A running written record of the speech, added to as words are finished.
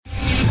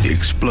The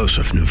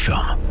explosive new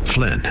film,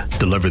 Flynn,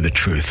 deliver the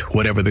truth,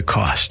 whatever the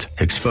cost,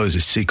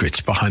 exposes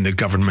secrets behind the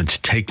government's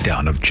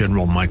takedown of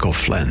General Michael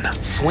Flynn.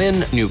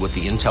 Flynn knew what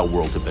the intel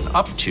world had been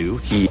up to.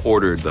 He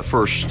ordered the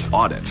first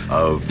audit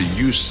of the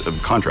use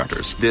of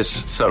contractors.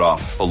 This set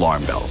off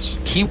alarm bells.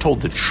 He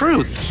told the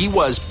truth. He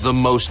was the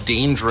most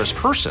dangerous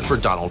person for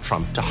Donald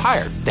Trump to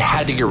hire. They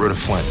had to get rid of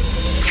Flynn.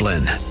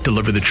 Flynn,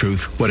 deliver the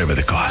truth, whatever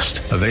the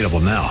cost. Available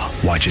now.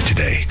 Watch it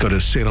today. Go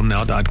to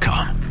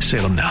salemnow.com.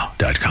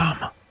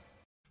 salemnow.com.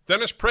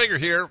 Dennis Prager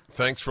here.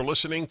 Thanks for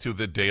listening to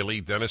the Daily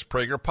Dennis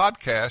Prager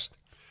Podcast.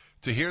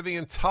 To hear the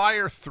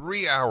entire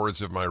 3 hours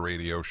of my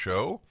radio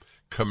show,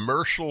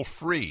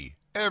 commercial-free,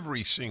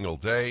 every single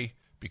day,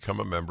 become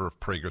a member of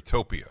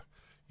Pragertopia.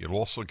 You'll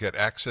also get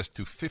access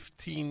to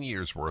 15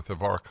 years' worth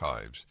of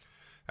archives,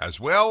 as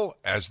well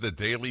as the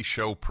daily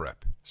show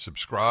prep.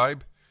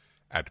 Subscribe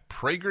at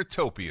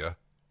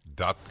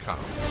pragertopia.com.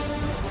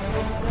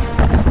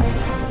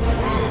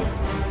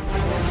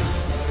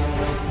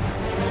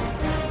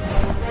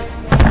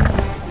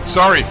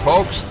 Sorry,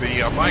 folks,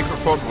 the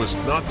microphone was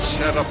not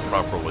set up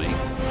properly,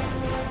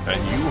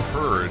 and you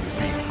heard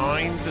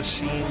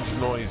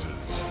behind-the-scenes noises.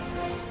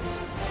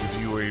 Gives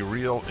you a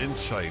real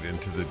insight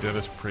into the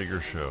Dennis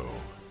Prager Show.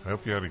 I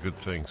hope you had a good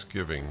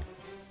Thanksgiving.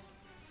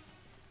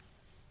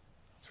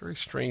 It's a very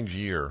strange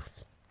year.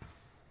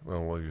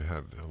 Well, you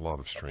had a lot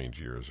of strange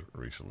years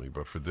recently,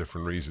 but for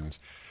different reasons.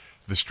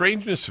 The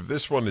strangeness of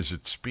this one is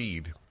its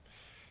speed,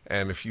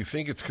 and if you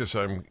think it's because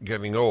I'm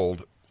getting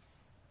old,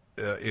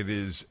 it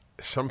is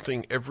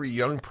something every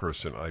young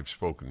person I've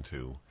spoken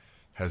to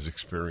has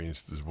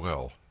experienced as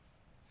well.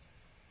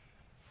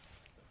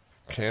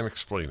 Can't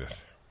explain it.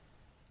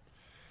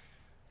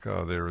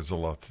 God, there is a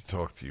lot to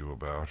talk to you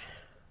about.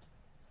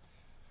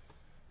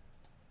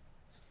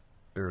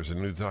 There is a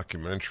new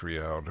documentary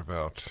out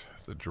about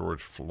the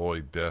George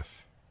Floyd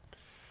death.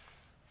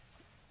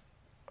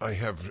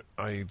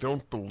 I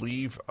don't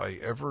believe I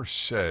ever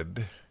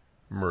said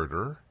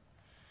murder,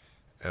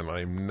 and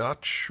I'm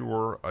not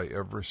sure I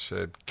ever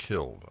said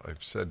killed.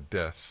 I've said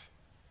death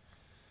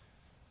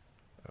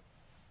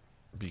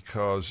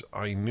because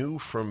I knew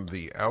from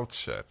the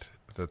outset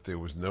that there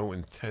was no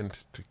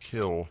intent to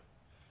kill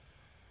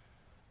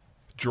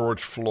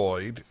George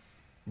Floyd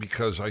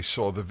because I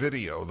saw the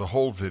video, the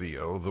whole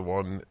video, the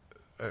one,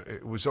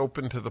 it was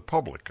open to the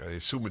public. I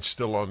assume it's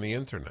still on the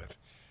internet.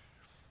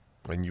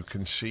 And you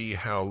can see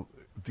how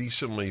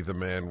decently the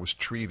man was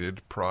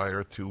treated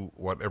prior to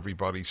what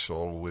everybody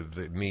saw with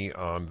the knee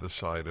on the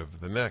side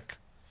of the neck.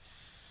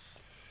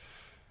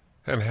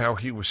 And how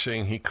he was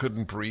saying he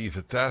couldn't breathe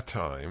at that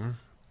time,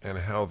 and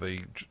how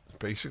they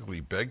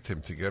basically begged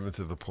him to get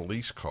into the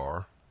police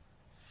car,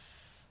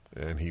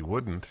 and he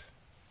wouldn't.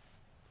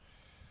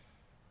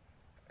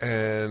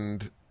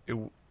 And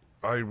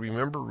I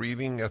remember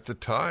reading at the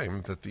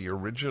time that the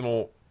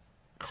original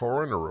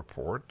coroner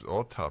report,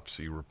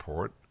 autopsy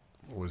report,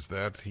 was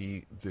that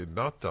he did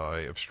not die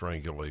of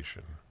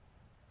strangulation,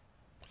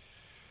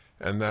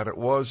 and that it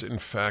was, in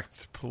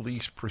fact,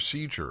 police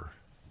procedure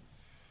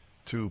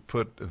to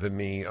put the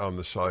knee on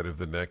the side of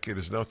the neck. It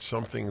is not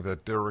something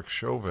that Derek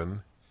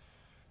Chauvin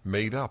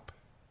made up.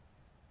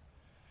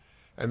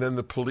 And then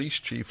the police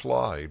chief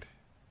lied.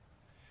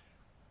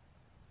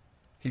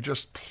 He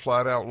just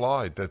flat out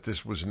lied that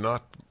this was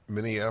not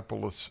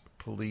Minneapolis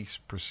police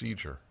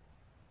procedure.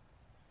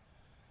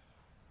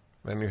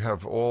 And you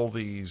have all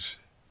these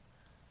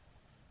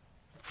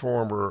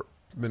former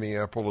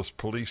Minneapolis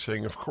police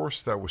saying, of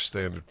course that was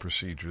standard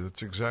procedure.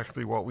 That's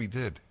exactly what we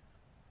did.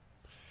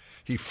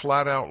 He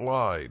flat out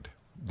lied.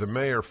 The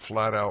mayor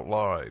flat out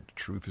lied.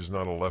 Truth is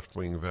not a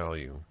left-wing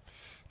value.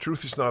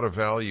 Truth is not a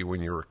value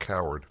when you're a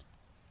coward.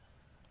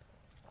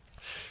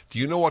 Do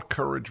you know what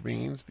courage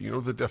means? Do you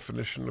know the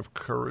definition of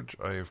courage?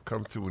 I have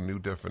come to a new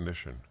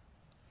definition.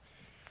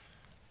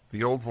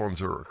 The old ones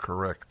are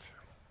correct.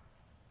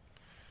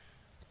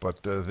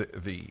 But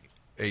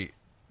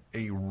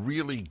a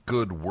really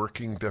good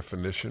working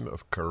definition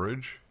of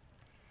courage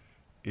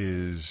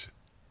is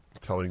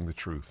telling the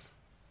truth.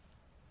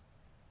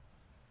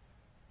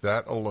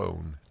 That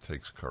alone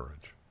takes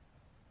courage.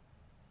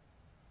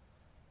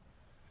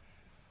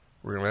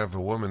 We're going to have a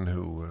woman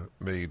who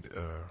made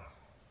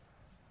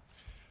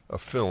a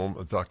film,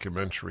 a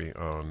documentary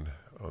on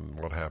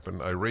what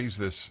happened. I raised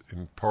this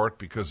in part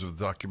because of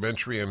the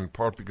documentary and in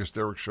part because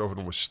Derek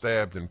Chauvin was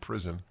stabbed in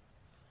prison.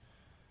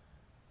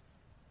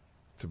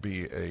 To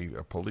be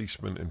a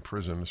policeman in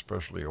prison,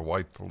 especially a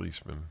white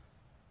policeman,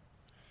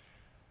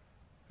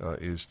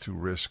 is to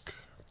risk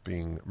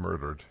being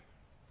murdered.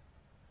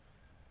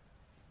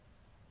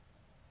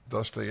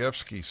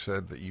 Dostoevsky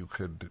said that you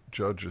could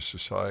judge a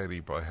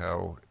society by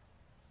how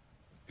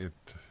it...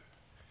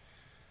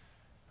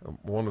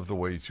 one of the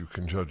ways you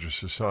can judge a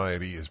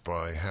society is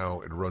by how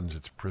it runs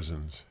its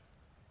prisons.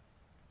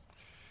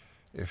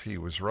 If he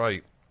was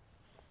right,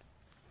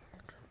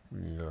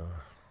 we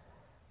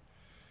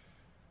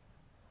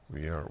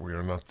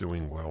are not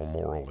doing well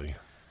morally.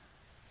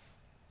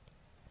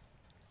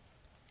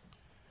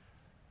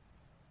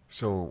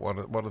 So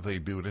what do they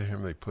do to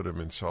him? They put him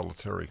in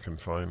solitary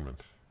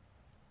confinement.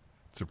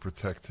 to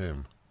protect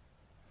him.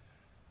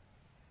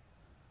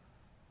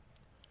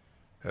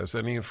 Has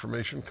any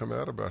information come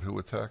out about who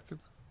attacked him?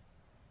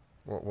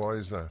 Why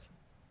is that?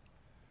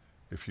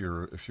 If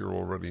you're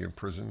already in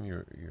prison,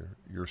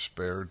 you're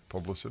spared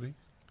publicity?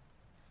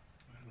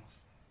 I don't know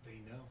if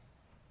they know.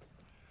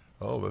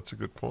 Oh, that's a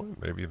good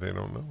point. Maybe they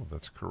don't know.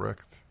 That's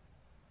correct.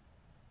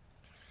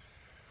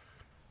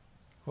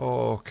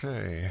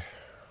 Okay.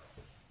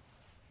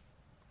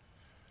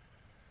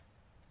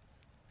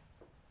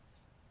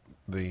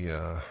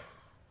 The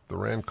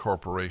Rand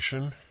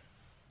Corporation.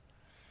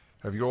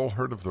 Have you all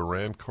heard of the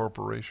Rand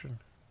Corporation?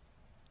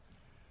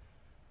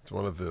 It's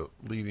one of the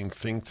leading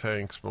think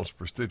tanks, most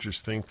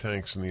prestigious think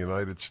tanks in the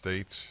United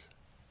States.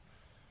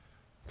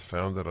 It's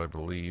founded, I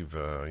believe,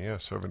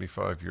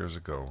 75 years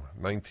ago,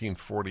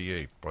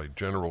 1948, by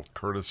General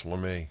Curtis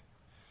LeMay,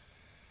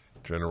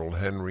 General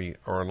Henry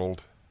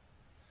Arnold,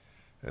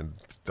 and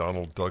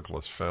Donald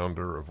Douglas,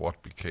 founder of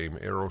what became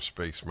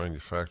aerospace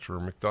manufacturer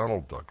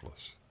McDonnell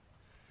Douglas.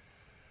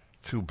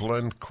 To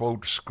blend,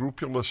 quote,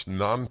 scrupulous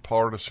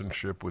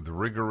nonpartisanship with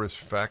rigorous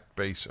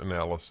fact-based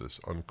analysis,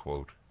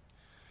 unquote,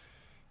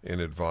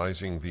 in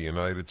advising the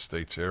United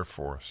States Air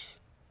Force.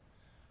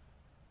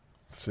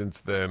 Since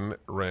then,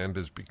 Rand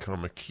has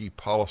become a key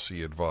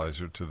policy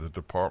advisor to the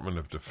Department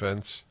of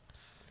Defense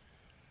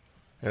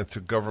and to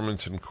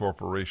governments and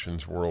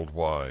corporations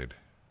worldwide.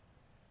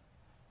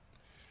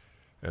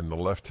 And the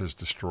left has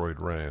destroyed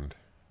Rand.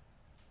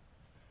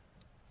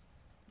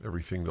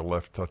 Everything the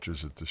left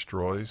touches, it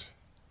destroys.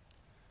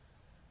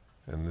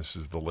 And this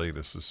is the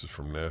latest. This is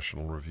from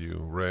National Review.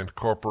 Rand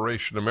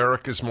Corporation,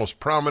 America's most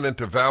prominent,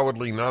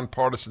 avowedly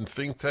nonpartisan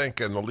think tank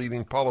and the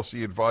leading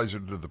policy advisor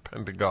to the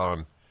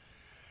Pentagon,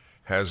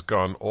 has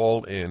gone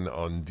all in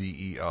on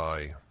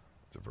DEI,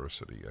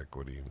 diversity,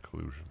 equity,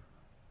 inclusion.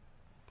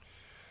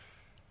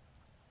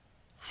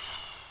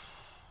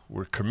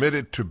 We're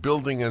committed to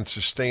building and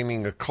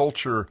sustaining a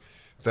culture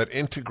that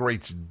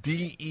integrates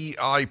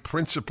DEI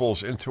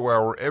principles into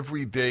our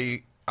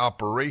everyday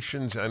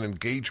operations and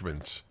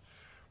engagements,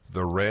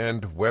 the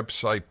Rand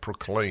website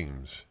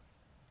proclaims.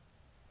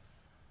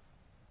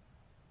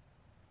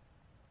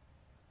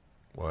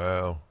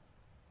 Wow.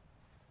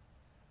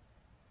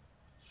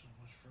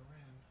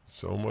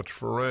 So much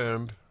for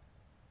Rand.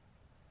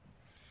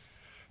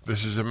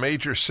 This is a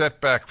major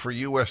setback for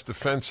U.S.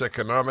 defense,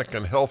 economic,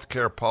 and health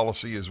care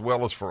policy, as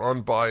well as for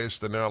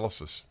unbiased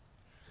analysis.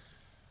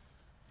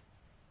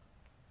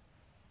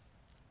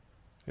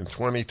 In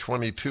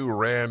 2022,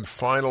 Rand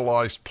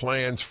finalized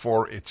plans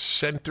for its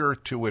Center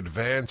to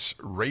Advance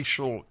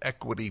Racial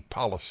Equity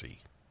Policy.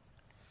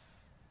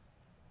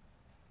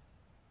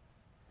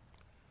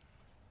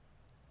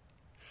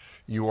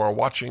 You are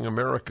watching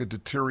America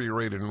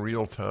deteriorate in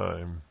real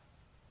time.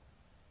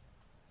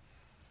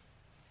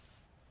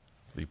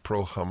 The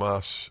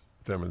pro-Hamas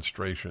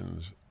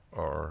demonstrations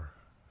are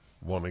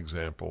one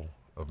example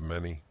of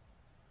many.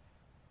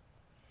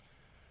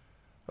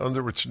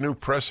 Under its new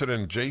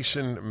president,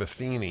 Jason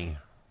Matheny,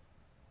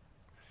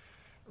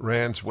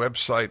 Rand's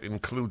website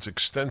includes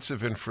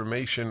extensive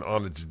information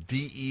on its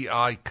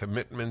DEI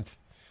commitment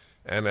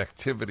and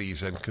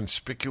activities and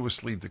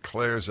conspicuously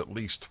declares at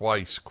least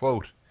twice,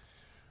 quote,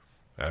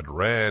 "At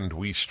Rand,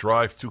 we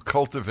strive to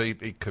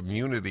cultivate a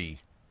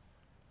community."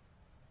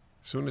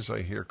 As soon as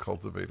I hear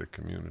cultivate a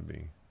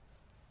community,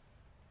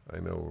 I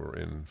know we're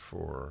in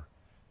for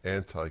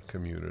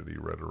anti-community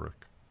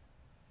rhetoric.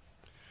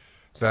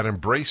 That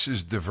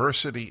embraces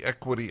diversity,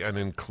 equity, and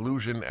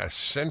inclusion as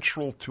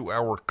central to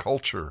our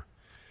culture,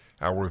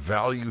 our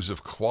values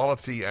of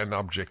quality and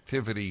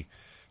objectivity,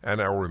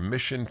 and our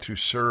mission to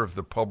serve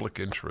the public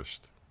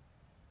interest.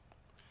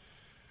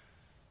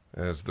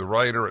 As the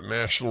writer at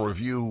National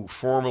Review,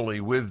 formerly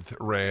with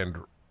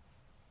Rand,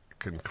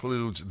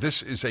 concludes,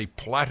 this is a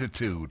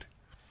platitude.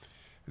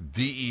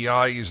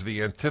 DEI is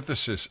the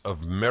antithesis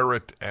of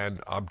merit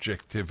and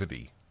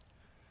objectivity.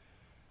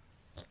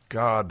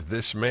 God,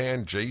 this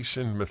man,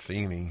 Jason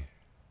Matheny,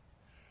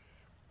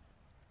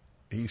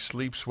 he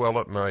sleeps well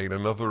at night,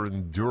 another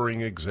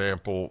enduring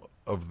example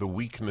of the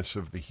weakness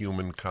of the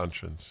human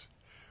conscience.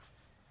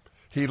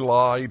 He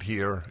lied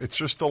here. It's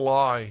just a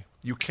lie.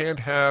 You can't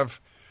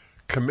have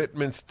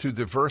commitment to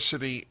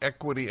diversity,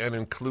 equity, and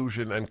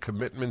inclusion and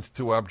commitment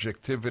to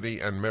objectivity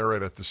and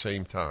merit at the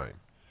same time.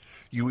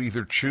 You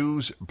either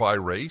choose by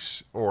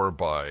race or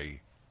by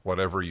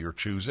whatever you're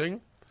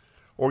choosing,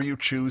 or you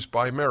choose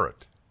by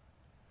merit.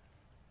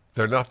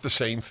 They're not the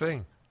same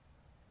thing.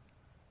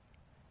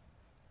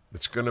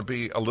 It's going to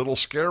be a little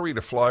scary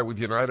to fly with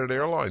United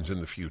Airlines in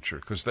the future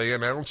because they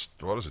announced,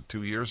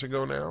 2 years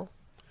ago now,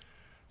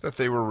 that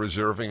they were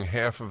reserving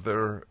half of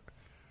their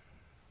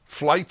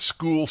flight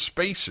school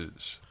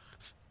spaces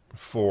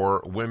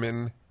for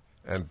women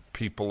and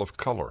people of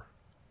color.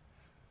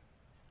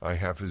 I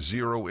have a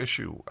zero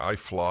issue. I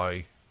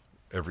fly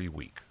every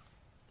week.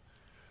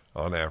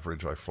 On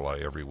average, I fly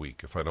every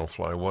week. If I don't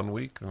fly 1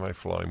 week, then I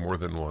fly more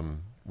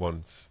than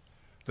once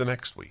the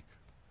next week.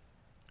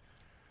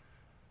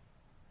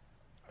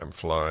 I'm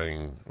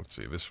flying,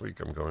 this week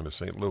I'm going to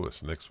St.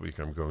 Louis. Next week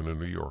I'm going to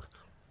New York.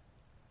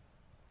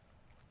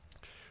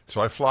 So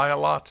I fly a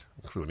lot,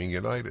 including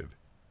United.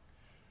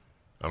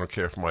 I don't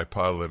care if my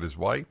pilot is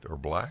white or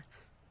black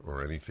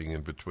or anything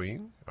in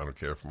between. I don't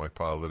care if my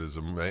pilot is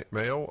a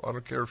male. I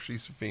don't care if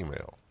she's a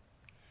female.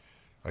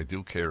 I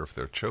do care if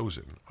they're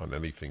chosen on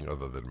anything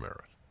other than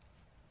merit.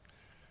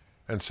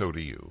 And so do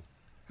you.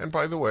 And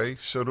by the way,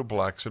 so do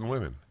blacks and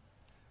women.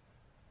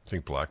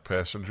 Think black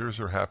passengers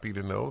are happy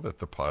to know that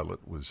the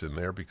pilot was in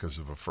there because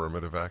of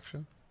affirmative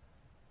action?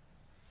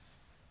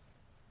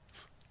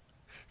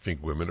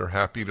 Think women are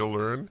happy to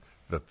learn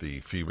that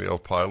the female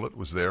pilot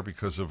was there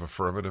because of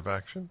affirmative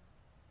action?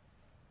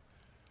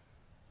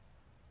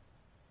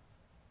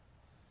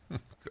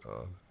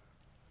 God.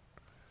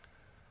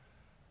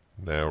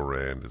 Now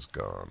Rand is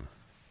gone.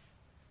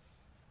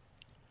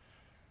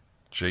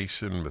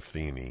 Jason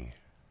Matheny.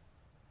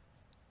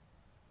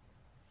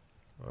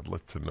 I'd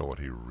like to know what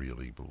he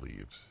really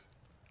believes.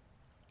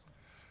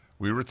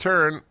 We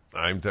return.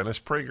 I'm Dennis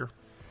Prager.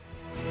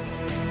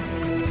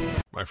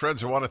 My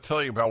friends, I want to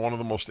tell you about one of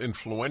the most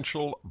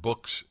influential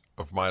books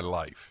of my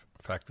life.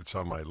 In fact, it's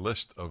on my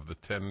list of the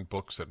 10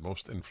 books that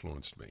most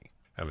influenced me.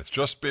 And it's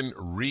just been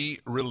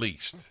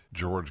re-released,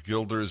 George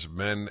Gilder's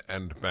Men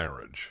and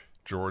Marriage.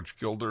 George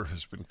Gilder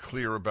has been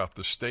clear about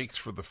the stakes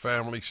for the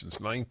family since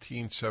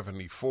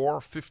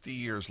 1974. 50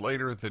 years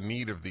later, the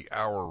need of the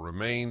hour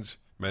remains.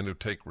 Men who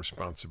take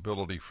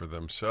responsibility for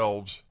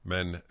themselves,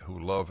 men who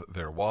love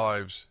their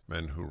wives,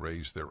 men who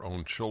raise their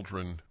own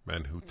children,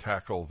 men who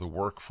tackle the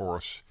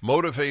workforce,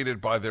 motivated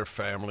by their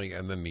family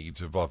and the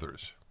needs of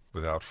others.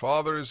 Without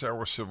fathers,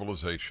 our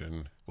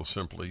civilization will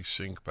simply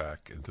sink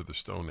back into the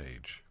Stone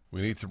Age.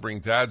 We need to bring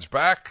dads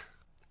back,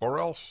 or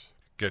else.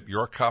 Get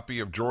your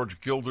copy of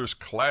George Gilder's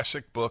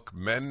classic book,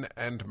 Men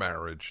and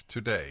Marriage,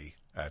 today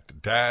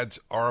at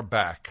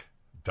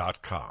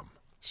dadsareback.com.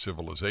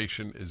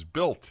 Civilization is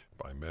built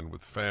by men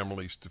with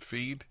families to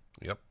feed.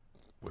 Yep,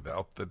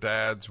 without the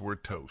dads, we're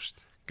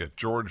toast. Get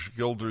George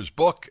Gilder's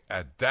book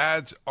at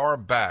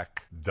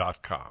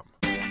dadsareback.com.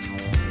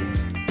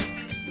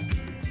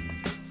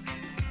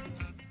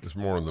 There's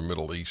more in the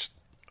Middle East.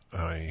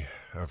 I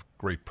have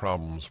great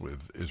problems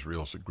with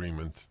Israel's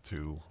agreement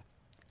to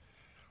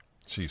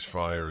cease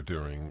fire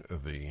during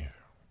the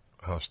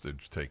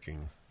hostages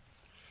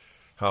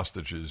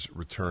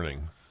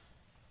returning.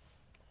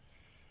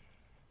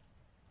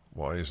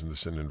 Why isn't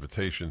this an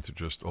invitation to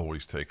just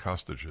always take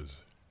hostages?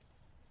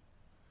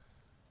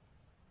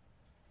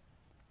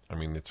 I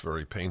mean, it's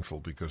very painful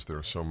because there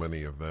are so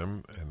many of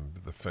them, and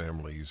the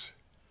families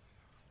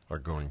are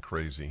going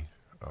crazy,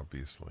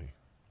 obviously.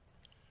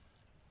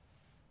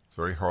 It's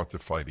very hard to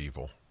fight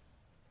evil.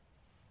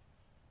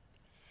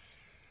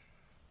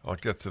 I'll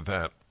get to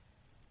that.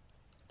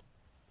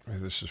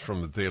 This is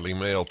from the Daily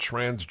Mail.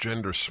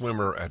 Transgender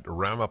swimmer at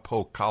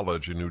Ramapo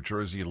College, a New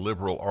Jersey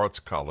liberal arts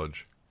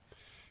college,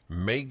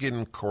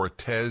 Megan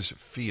Cortez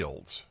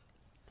Fields,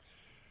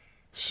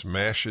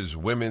 smashes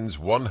women's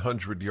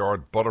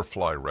 100-yard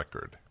butterfly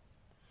record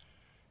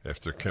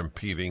after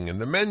competing in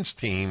the men's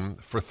team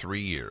for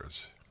 3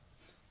 years.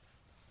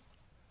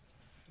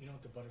 You know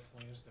what the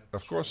butterfly is?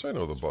 Of course I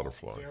know the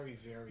butterfly. Very,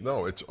 very...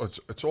 No, it's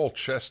all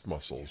chest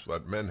muscles.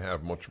 That men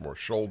have much more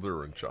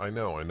shoulder and... I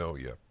know,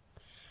 yeah.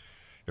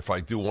 If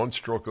I do one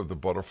stroke of the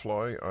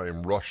butterfly, I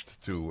am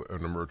rushed to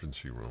an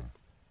emergency room.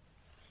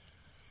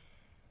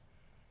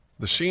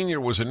 The senior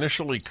was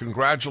initially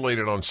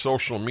congratulated on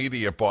social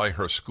media by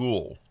her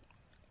school.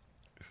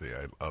 See,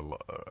 I'm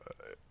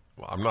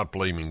not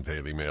blaming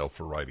Daily Mail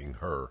for writing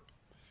her,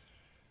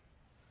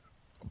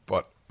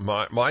 but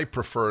my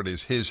preferred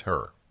is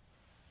her,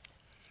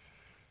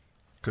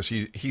 because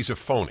he's a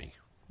phony.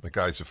 The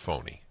guy's a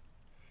phony,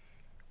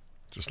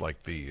 just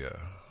like the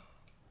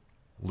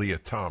Leah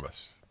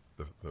Thomas,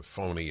 the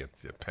phony at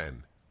the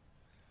Penn.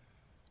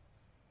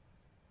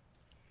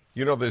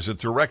 You know, there's a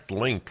direct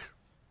link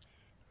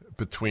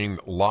between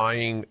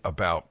lying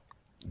about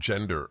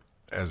gender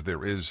as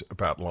there is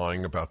about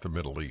lying about the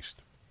Middle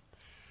East.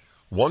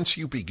 Once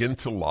you begin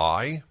to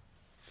lie,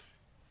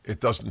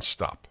 it doesn't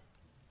stop.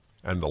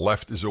 And the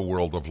left is a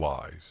world of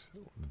lies.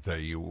 The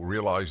day you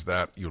realize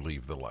that, you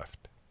leave the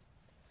left.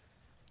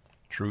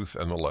 Truth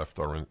and the left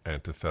are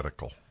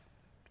antithetical.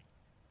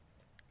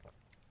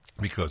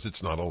 Because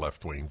it's not a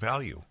left-wing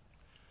value.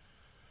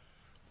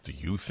 Do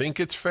you think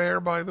it's fair,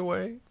 by the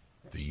way?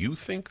 Do you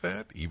think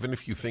that? Even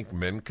if you think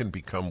men can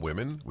become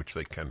women, which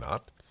they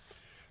cannot,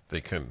 they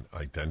can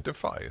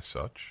identify as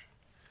such,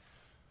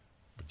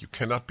 but you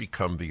cannot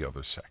become the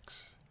other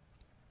sex.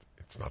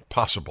 It's not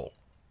possible.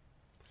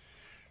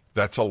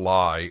 That's a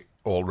lie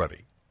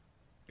already.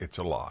 It's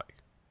a lie.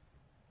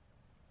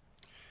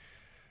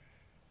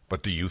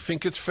 But do you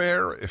think it's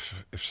fair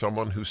if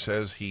someone who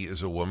says he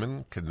is a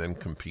woman can then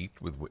compete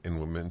in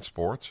women's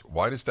sports?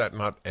 Why does that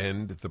not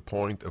end the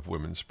point of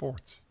women's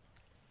sports?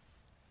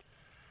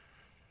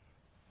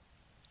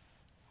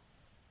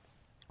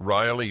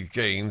 Riley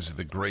Gaines,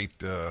 the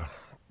great,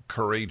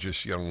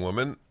 courageous young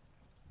woman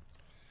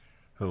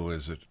who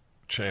is a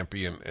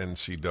champion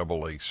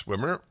NCAA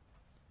swimmer,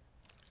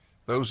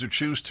 Those who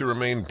choose to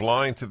remain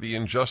blind to the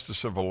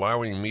injustice of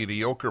allowing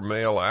mediocre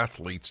male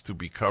athletes to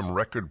become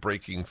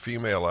record-breaking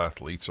female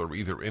athletes are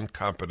either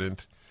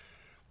incompetent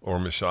or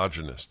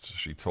misogynists,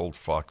 she told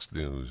Fox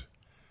News.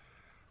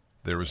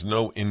 There is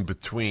no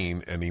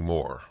in-between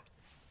anymore.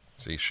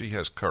 See, she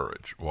has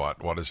courage.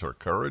 What is her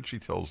courage? She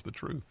tells the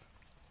truth.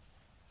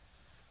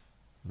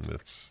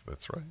 That's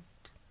right.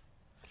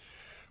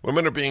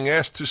 Women are being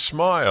asked to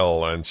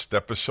smile and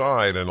step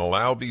aside and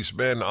allow these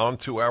men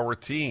onto our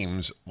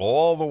teams,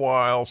 all the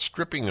while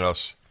stripping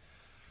us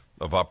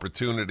of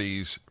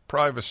opportunities,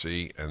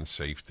 privacy, and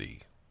safety.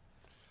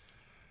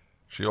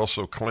 She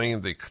also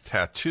claimed a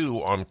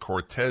tattoo on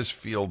Cortez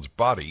Field's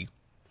body,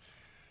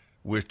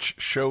 which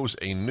shows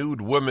a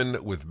nude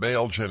woman with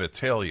male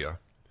genitalia,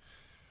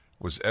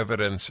 was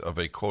evidence of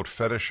a, quote,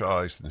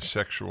 fetishized and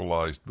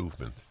sexualized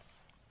movement.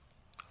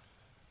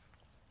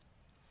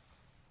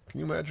 Can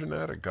you imagine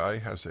that? A guy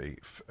has a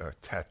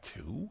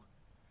tattoo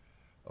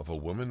of a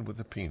woman with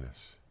a penis.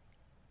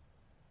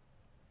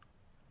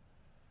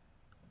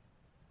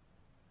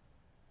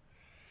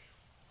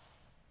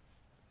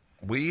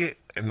 We,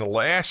 in the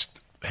last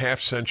half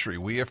century,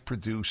 we have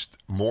produced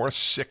more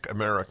sick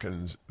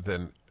Americans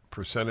than,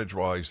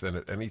 percentage-wise, than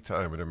at any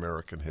time in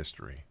American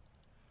history.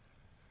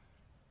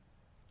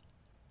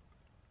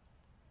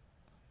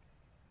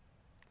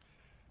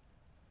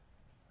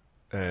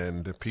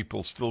 And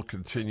people still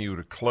continue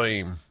to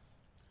claim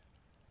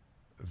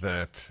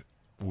that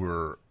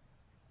we're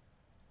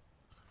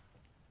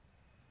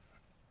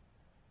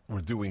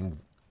doing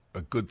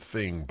a good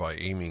thing by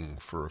aiming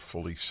for a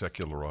fully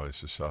secularized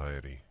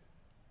society.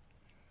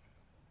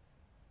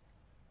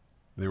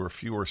 There were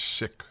fewer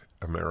sick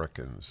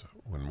Americans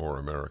when more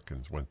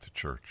Americans went to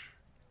church.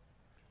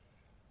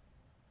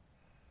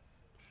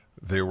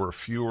 There were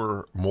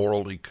fewer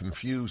morally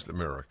confused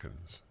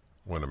Americans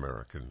when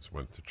Americans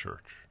went to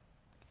church.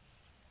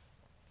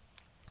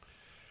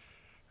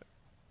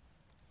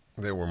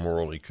 There were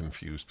morally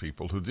confused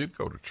people who did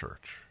go to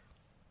church.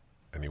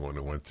 Anyone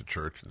who went to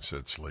church and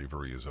said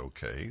slavery is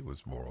okay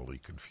was morally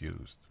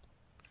confused.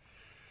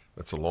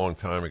 That's a long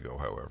time ago,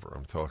 however.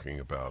 I'm talking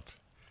about,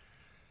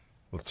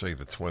 let's say,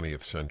 the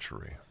 20th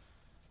century.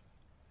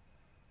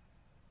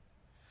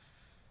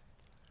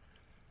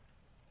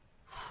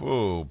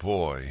 Oh,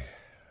 boy.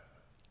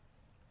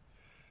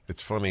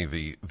 It's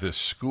funny, this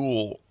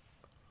school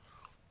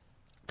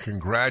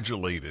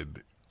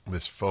congratulated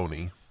Miss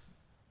Phony,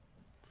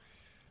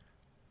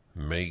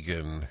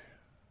 Megan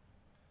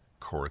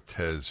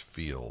Cortez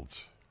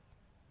Fields.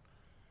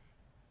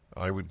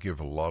 I would give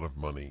a lot of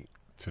money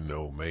to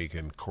know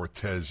Megan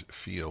Cortez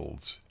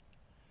Fields'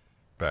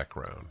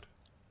 background.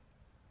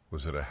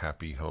 Was it a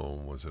happy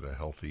home? Was it a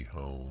healthy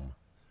home?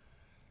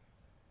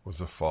 Was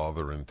the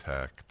father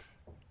intact?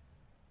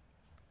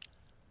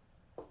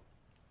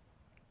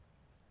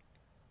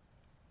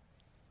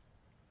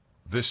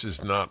 This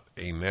is not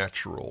a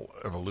natural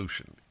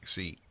evolution.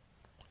 See,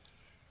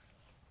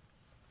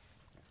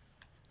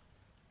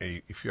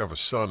 if you have a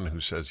son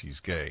who says he's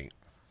gay,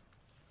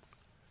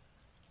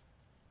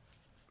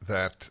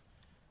 that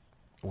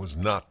was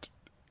not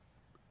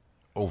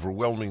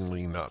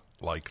overwhelmingly not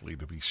likely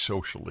to be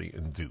socially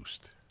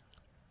induced.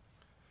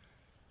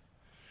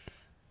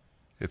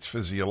 It's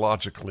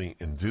physiologically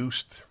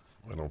induced.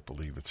 I don't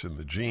believe it's in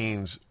the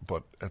genes,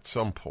 but at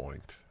some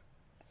point,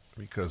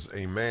 because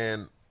a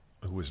man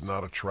who is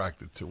not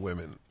attracted to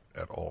women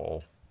at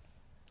all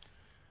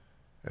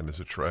and is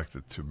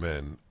attracted to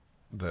men,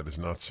 that is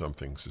not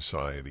something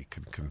society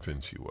can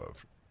convince you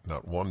of.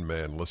 Not one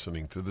man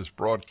listening to this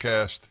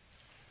broadcast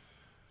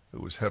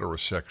who is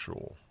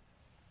heterosexual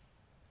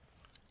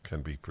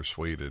can be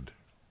persuaded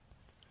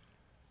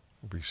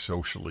or be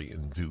socially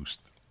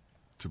induced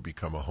to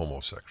become a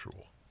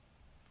homosexual.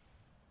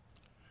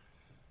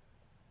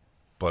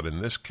 But in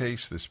this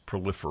case, this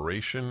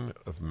proliferation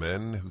of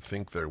men who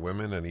think they're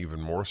women, and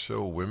even more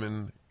so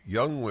women,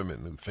 young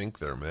women who think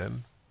they're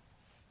men,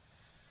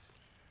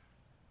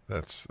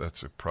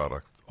 that's a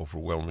product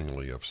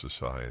overwhelmingly of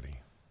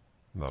society,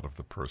 not of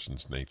the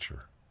person's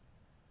nature.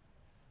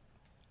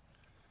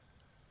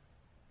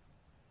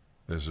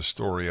 There's a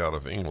story out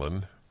of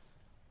England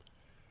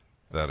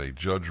that a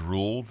judge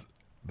ruled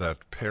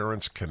that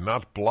parents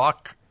cannot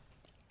block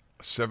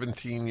a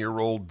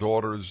 17-year-old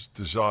daughter's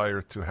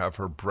desire to have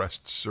her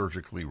breasts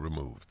surgically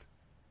removed.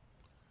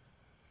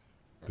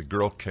 The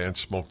girl can't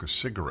smoke a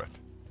cigarette,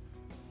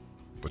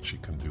 but she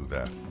can do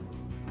that.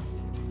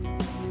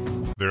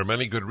 There are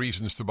many good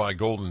reasons to buy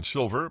gold and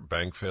silver: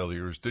 bank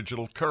failures,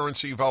 digital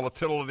currency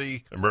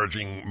volatility,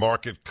 emerging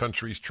market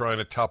countries trying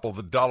to topple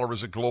the dollar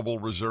as a global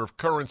reserve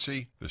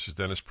currency. This is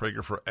Dennis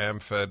Prager for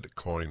AmFed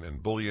Coin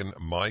and Bullion,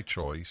 my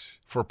choice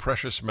for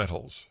precious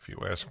metals. If you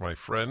ask my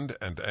friend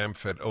and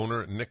AmFed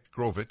owner Nick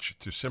Grovich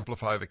to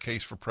simplify the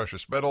case for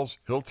precious metals,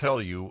 he'll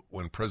tell you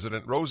when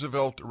President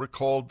Roosevelt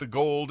recalled the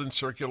gold in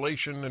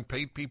circulation and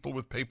paid people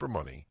with paper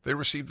money, they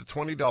received a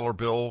 $20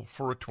 bill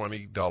for a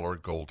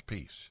 $20 gold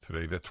piece.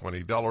 Today, that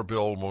 $20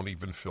 bill won't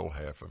even fill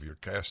half of your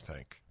gas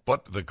tank.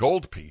 But the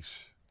gold piece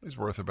is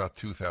worth about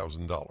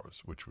 $2,000.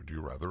 Which would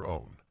you rather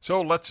own?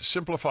 So let's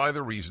simplify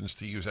the reasons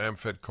to use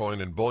AmFed coin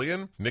and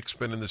bullion. Nick's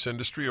been in this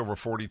industry over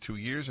 42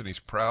 years, and he's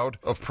proud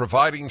of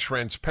providing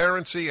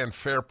transparency and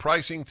fair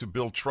pricing to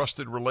build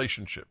trusted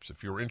relationships.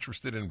 If you're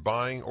interested in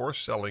buying or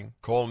selling,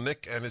 call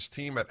Nick and his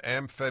team at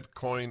AmFed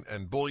Coin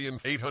and Bullion,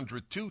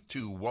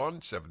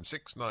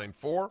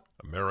 800-221-7694,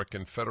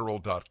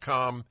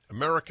 AmericanFederal.com,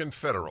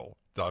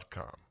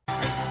 AmericanFederal.com.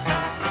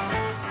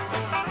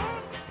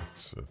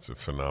 It's a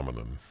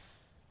phenomenon.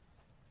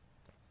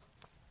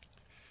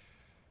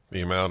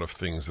 The amount of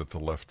things that the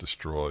left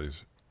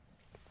destroys.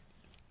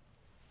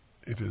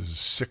 It is a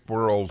sick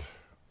world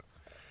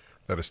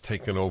that has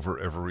taken over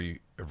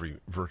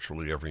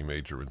virtually every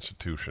major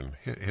institution.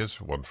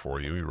 Here's one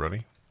for you. You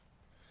ready?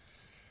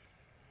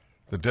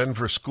 The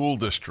Denver School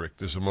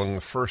District is among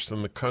the first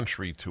in the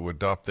country to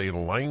adopt a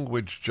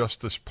language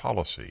justice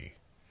policy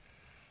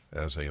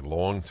as a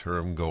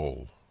long-term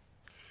goal.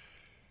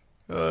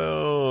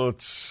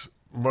 It's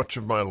much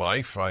of my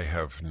life I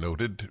have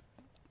noted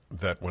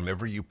that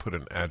whenever you put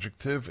an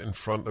adjective in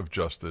front of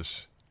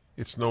justice,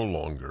 it's no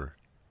longer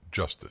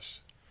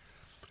justice.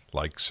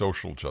 Like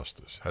social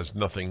justice has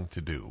nothing to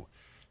do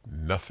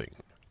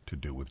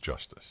with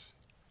justice.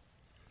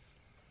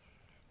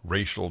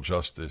 Racial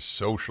justice,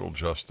 social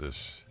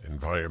justice,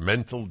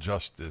 environmental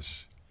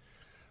justice.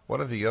 What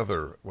are the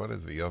other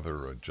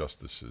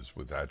justices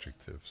with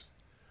adjectives?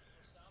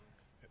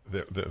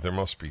 There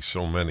must be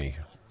so many.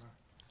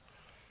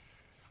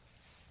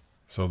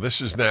 So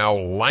this is now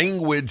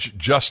language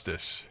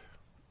justice.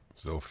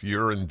 So if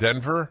you're in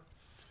Denver,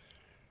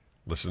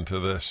 listen to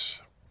this.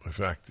 In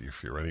fact,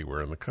 if you're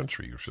anywhere in the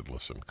country, you should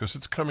listen, because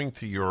it's coming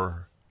to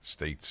your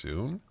state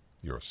soon,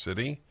 your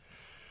city,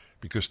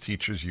 because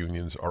teachers'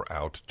 unions are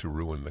out to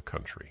ruin the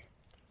country.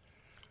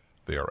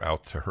 They are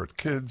out to hurt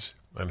kids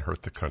and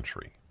hurt the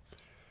country.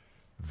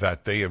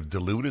 That they have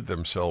deluded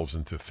themselves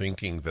into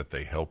thinking that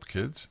they help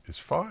kids is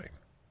fine.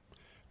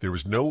 There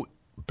is no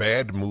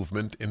bad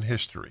movement in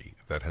history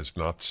that has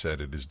not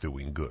said it is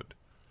doing good.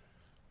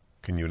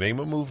 Can you name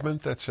a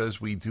movement that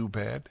says we do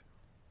bad?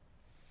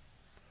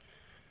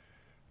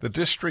 The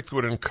district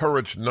would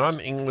encourage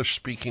non-English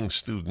speaking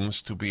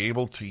students to be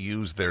able to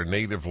use their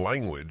native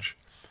language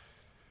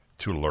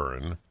to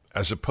learn,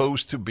 as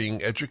opposed to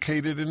being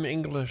educated in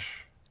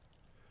English,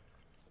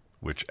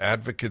 which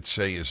advocates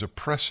say is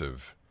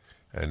oppressive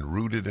and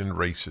rooted in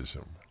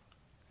racism.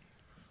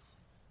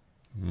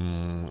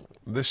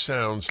 This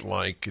sounds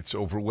like it's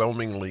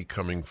overwhelmingly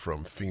coming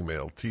from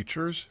female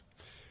teachers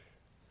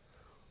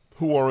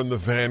who are in the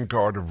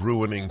vanguard of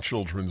ruining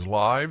children's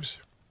lives,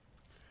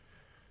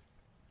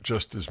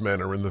 just as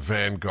men are in the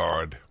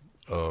vanguard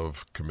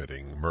of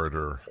committing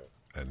murder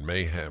and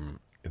mayhem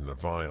in the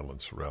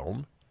violence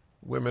realm.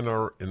 Women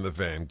are in the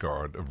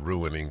vanguard of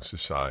ruining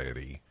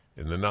society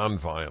in the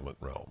nonviolent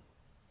realm.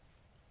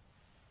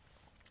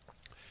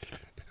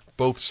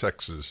 Both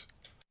sexes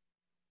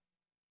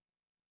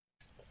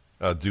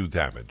do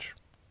damage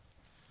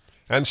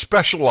and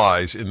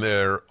specialize in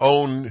their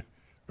own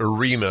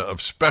arena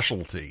of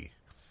specialty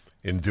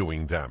in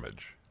doing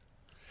damage.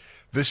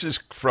 This is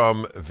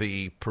from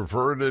the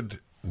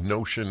perverted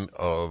notion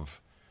of,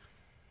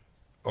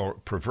 or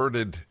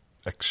perverted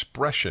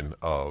expression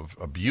of,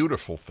 a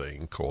beautiful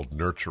thing called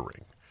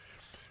nurturing.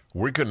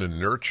 We're going to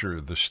nurture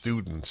the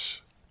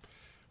students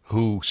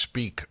who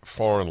speak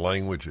foreign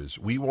languages.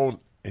 We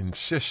won't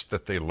insist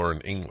that they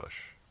learn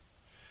English.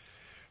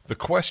 The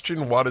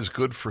question, what is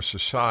good for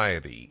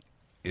society,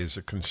 is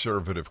a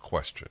conservative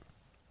question.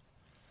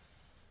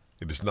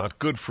 It is not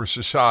good for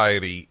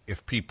society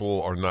if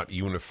people are not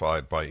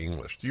unified by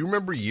English. Do you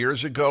remember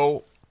years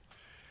ago,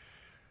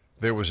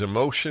 there was a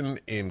motion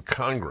in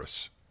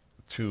Congress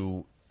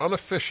to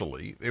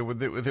unofficially,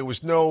 there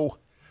was no,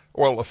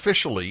 well,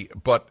 officially,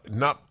 but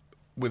not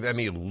with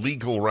any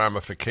legal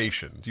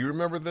ramification. Do you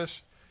remember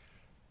this?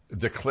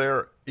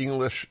 Declare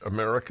English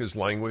America's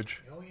language.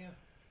 Oh, yeah.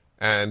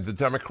 And the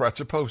Democrats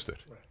opposed it.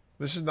 Right.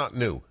 This is not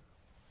new.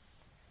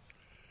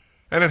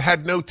 And it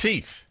had no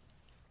teeth.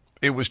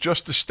 It was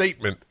just a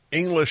statement,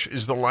 English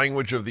is the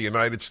language of the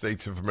United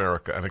States of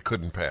America, and it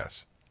couldn't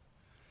pass.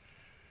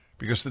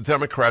 Because the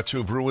Democrats who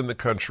have ruined the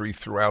country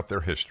throughout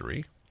their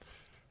history,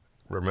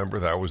 remember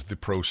that was the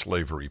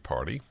pro-slavery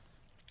party,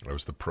 that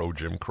was the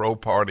pro-Jim Crow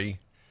party,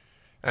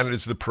 and it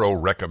is the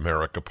pro-Wreck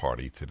America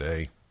party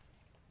today.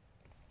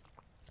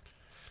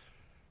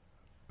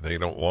 They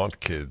don't want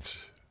kids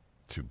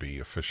to be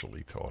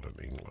officially taught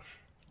in English.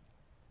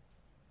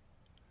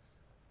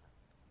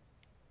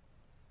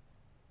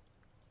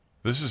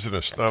 This is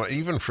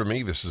even for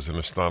me, this is an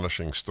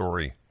astonishing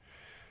story.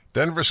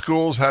 Denver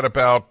schools had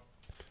about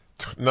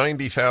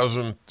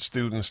 90,000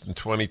 students in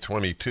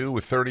 2022,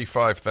 with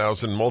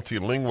 35,000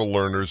 multilingual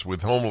learners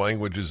with home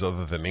languages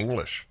other than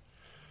English.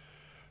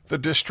 The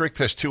district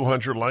has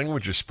 200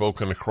 languages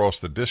spoken across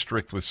the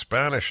district, with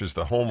Spanish as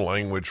the home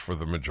language for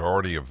the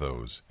majority of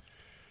those.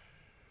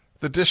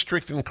 The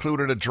district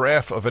included a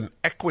draft of an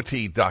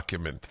equity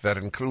document that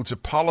includes a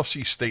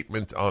policy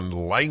statement on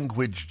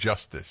language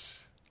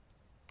justice.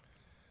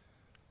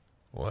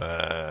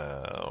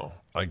 Wow.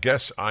 I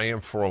guess I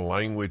am for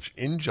language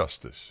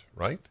injustice,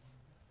 right?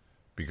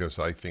 Because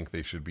I think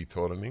they should be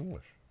taught in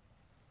English.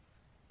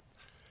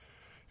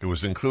 It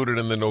was included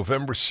in the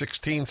November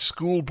 16th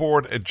school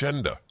board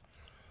agenda.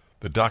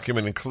 The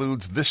document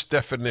includes this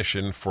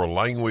definition for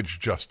language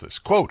justice.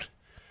 Quote,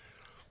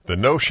 the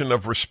notion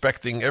of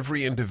respecting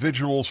every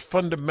individual's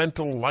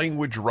fundamental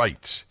language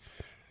rights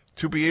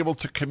to be able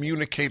to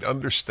communicate,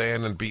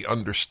 understand, and be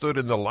understood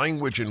in the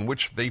language in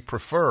which they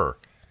prefer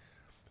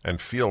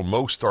and feel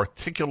most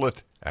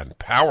articulate and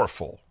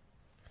powerful.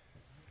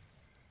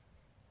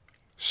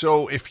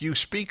 So if you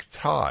speak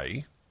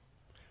Thai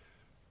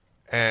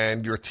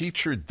and your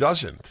teacher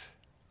doesn't,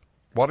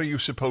 what are you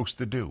supposed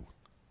to do?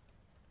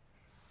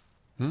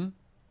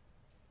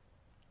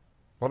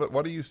 What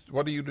are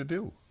you to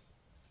do?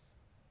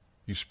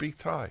 You speak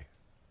Thai.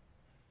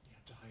 You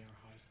have to hire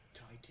a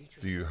Thai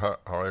teacher. Do you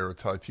hire a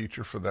Thai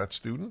teacher for that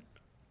student?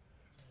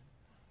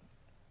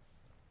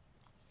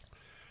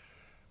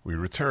 We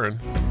return.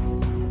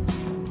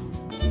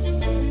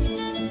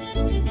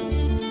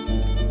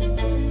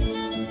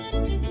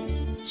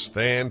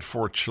 Stand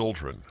for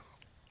Children.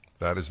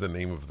 That is the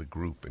name of the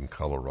group in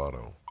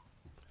Colorado.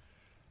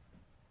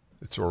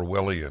 It's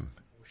Orwellian.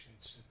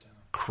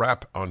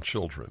 Crap on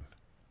children.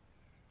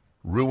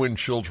 Ruin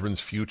children's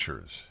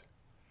futures.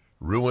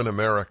 Ruin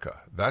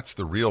America. That's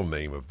the real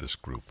name of this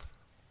group.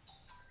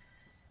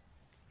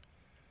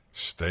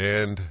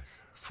 Stand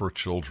for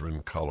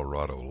Children,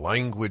 Colorado.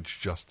 Language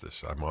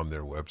justice. I'm on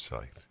their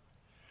website.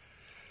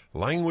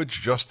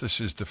 Language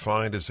justice is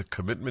defined as a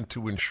commitment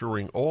to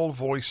ensuring all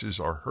voices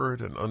are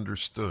heard and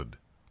understood.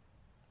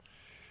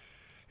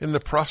 In the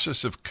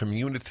process of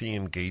community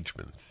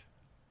engagement,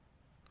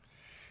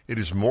 it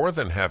is more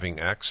than having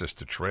access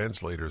to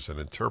translators and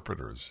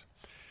interpreters.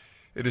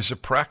 It is a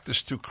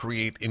practice to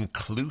create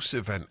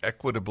inclusive and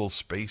equitable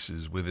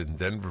spaces within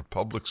Denver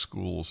public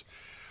schools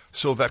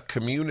so that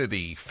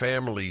community,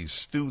 families,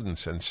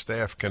 students, and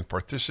staff can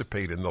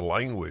participate in the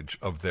language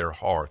of their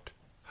heart.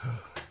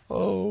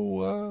 Oh,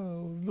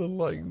 wow, the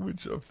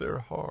language of their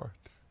heart.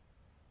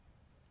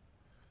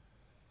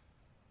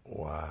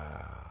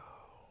 Wow.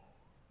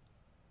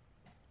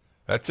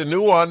 That's a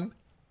new one.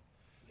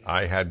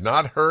 I had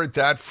not heard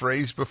that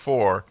phrase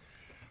before.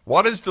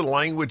 What is the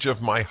language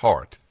of my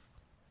heart?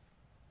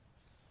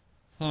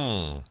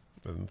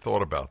 Hadn't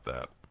thought about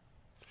that.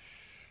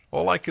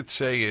 All I could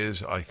say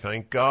is I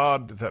thank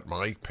God that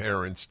my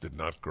parents did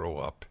not grow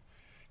up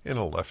in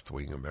a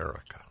left-wing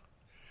America.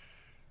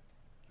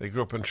 They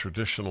grew up in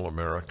traditional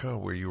America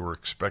where you were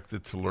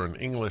expected to learn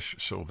English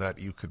so that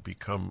you could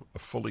become a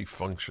fully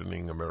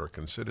functioning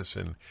American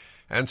citizen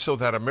and so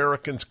that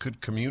Americans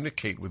could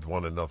communicate with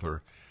one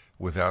another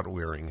without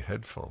wearing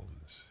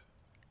headphones,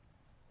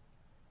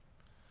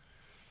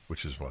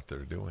 which is what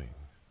they're doing.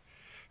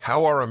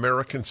 How are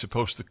Americans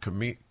supposed to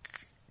compete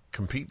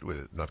with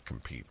it? Not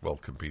compete. Well,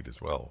 compete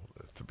as well,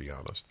 to be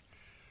honest.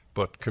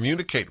 But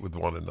communicate with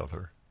one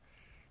another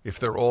if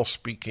they're all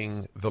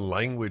speaking the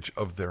language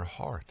of their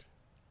heart.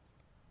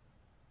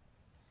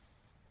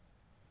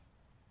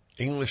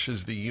 English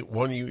is the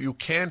one you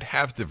can't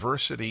have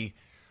diversity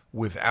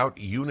without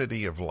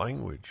unity of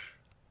language.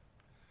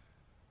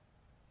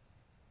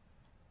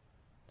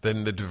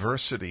 Then the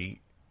diversity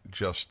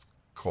just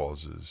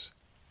causes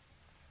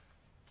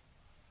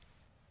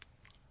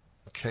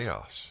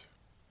chaos.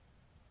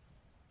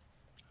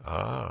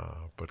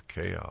 But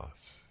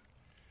chaos.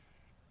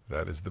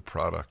 That is the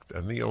product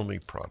and the only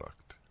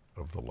product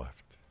of the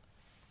left.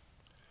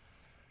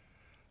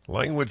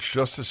 Language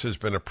justice has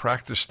been a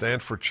practice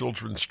Stand for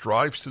Children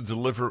strives to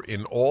deliver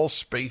in all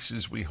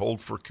spaces we hold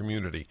for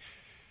community.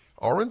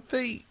 Aren't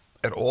they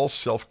at all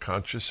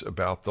self-conscious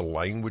about the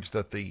language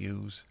that they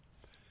use?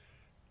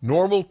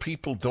 Normal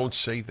people don't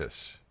say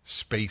this.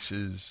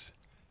 Spaces,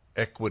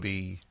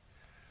 equity,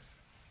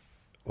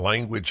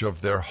 language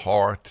of their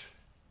heart,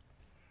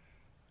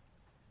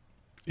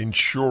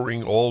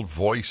 ensuring all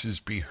voices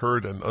be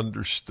heard and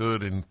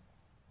understood in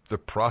the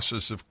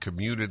process of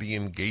community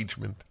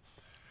engagement.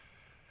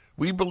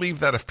 We believe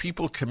that if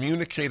people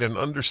communicate and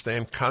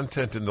understand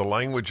content in the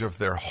language of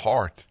their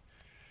heart,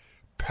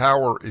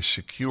 power is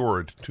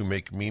secured to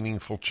make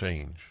meaningful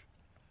change.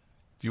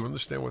 Do you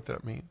understand what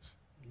that means?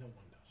 No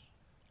one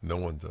does. No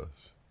one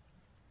does.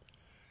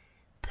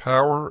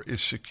 Power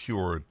is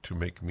secured to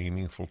make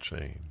meaningful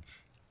change.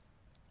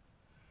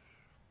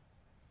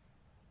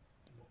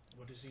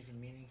 What is even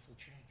meaningful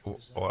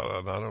change?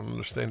 Well, I don't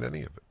understand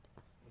any of it.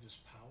 What is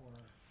power?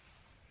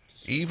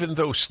 Even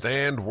though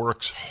Stand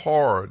works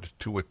hard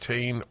to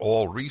attain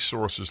all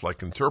resources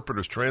like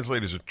interpreters,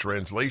 translators,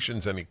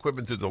 translations, and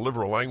equipment to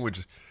deliver a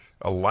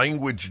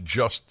language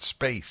just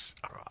space.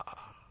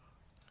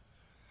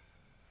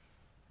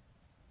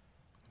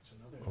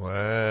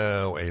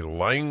 Wow, a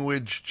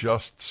language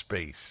just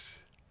space.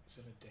 Is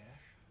it a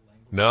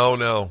dash?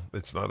 No,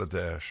 it's not a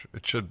dash.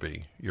 It should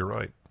be. You're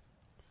right.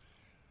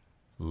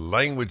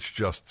 Language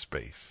just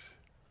space.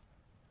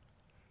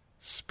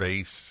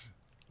 Space,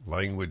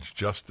 language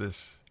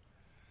justice.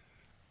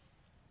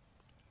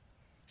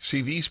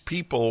 See, these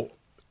people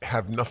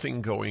have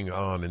nothing going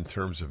on in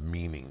terms of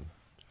meaning.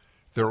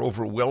 They're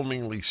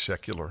overwhelmingly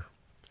secular.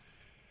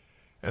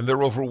 And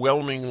they're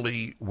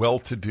overwhelmingly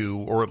well-to-do,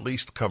 or at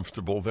least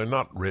comfortable. They're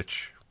not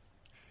rich,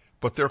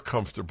 but they're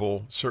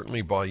comfortable,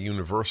 certainly by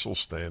universal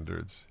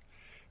standards.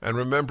 And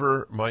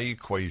remember my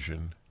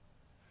equation: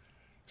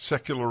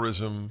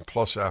 secularism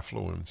plus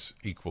affluence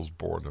equals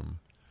boredom.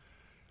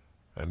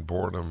 And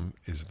boredom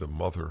is the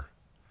mother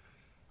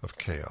of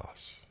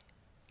chaos.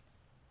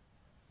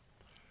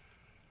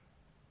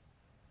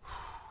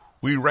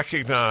 We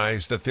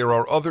recognize that there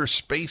are other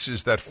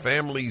spaces that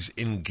families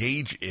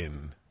engage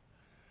in.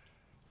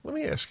 Let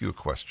me ask you a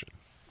question.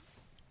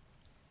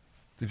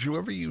 Did you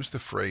ever use the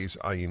phrase,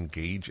 I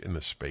engage in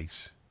a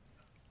space?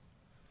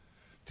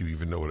 Do you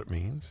even know what it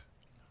means?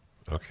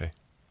 Okay.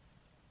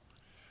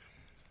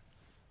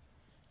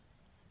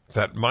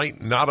 That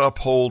might not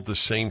uphold the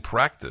same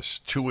practice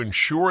to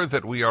ensure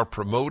that we are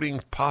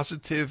promoting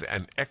positive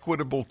and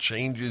equitable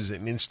changes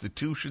in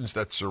institutions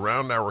that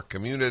surround our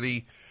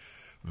community.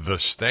 The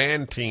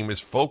STAND team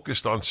is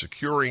focused on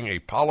securing a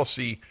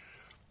policy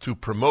to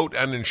promote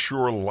and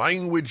ensure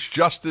language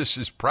justice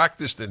is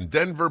practiced in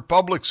Denver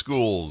public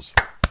schools.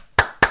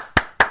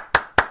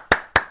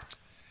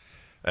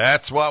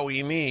 That's what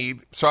we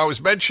need. So I was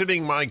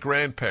mentioning my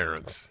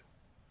grandparents.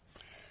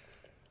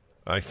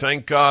 I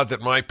thank God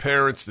that my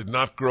parents did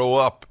not grow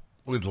up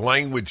with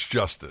language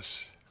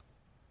justice.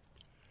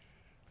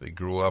 They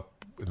grew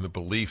up in the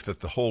belief that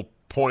the whole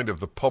point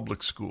of the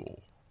public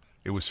school,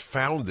 it was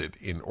founded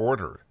in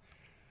order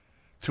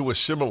to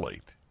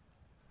assimilate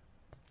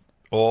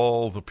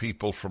all the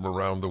people from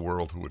around the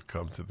world who would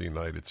come to the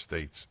United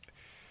States.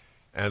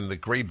 And the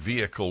great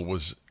vehicle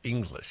was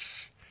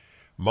English.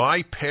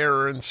 My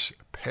parents'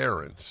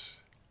 parents,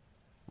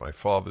 my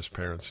father's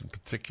parents in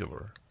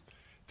particular,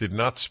 did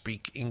not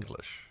speak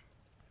English.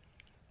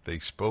 They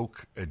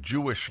spoke a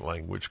Jewish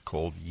language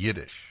called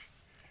Yiddish,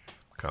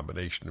 a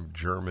combination of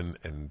German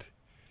and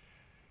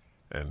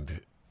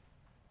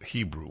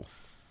Hebrew,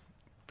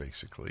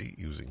 basically,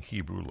 using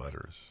Hebrew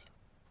letters.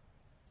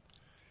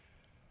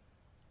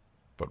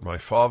 But my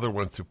father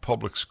went to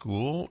public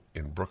school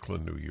in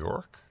Brooklyn, New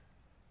York,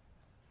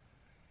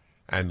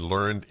 and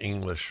learned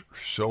English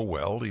so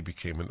well he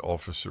became an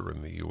officer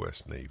in the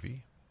U.S.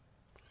 Navy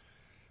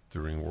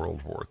during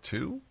World War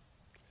II.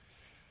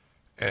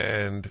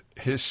 And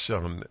his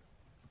son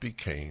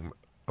became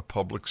a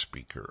public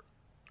speaker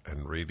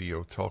and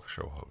radio talk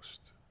show host.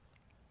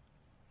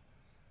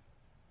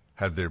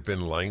 Had there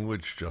been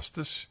language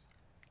justice,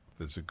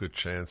 there's a good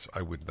chance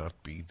I would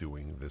not be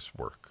doing this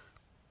work.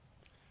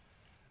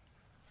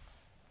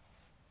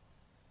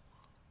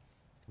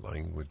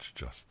 Language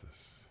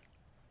justice.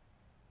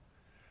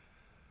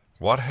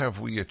 What have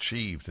we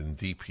achieved in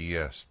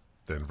DPS,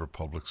 Denver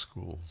Public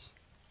Schools?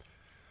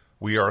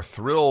 We are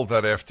thrilled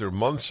that after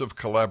months of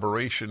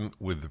collaboration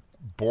with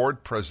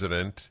board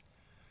president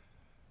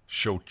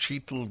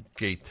Xochitl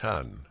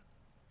Gaitan,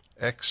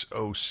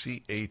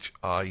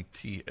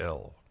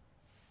 Xochitl.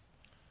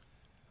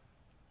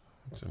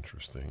 That's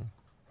interesting.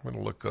 I'm going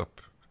to look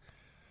up.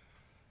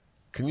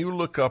 Can you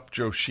look up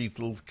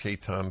Xochitl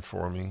Gaitan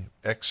for me?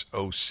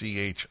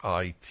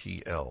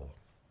 Xochitl.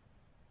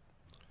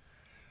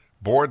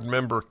 Board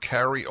member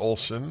Carrie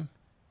Olson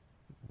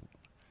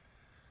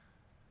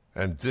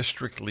and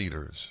district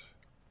leaders.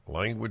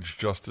 Language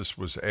justice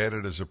was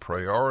added as a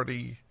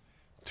priority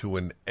to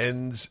an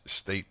ends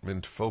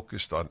statement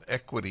focused on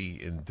equity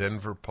in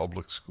Denver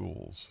public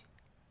schools.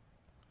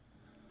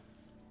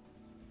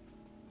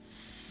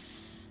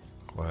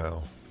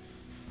 Wow.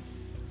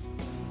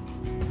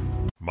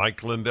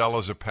 Mike Lindell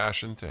has a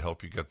passion to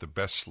help you get the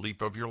best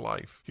sleep of your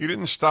life. He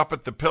didn't stop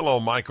at the pillow.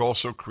 Mike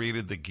also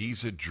created the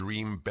Giza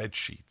Dream bed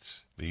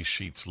sheets. These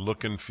sheets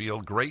look and feel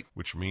great,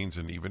 which means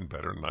an even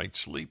better night's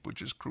sleep,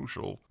 which is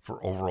crucial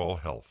for overall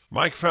health.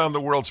 Mike found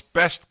the world's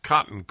best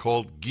cotton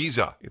called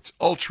Giza. It's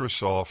ultra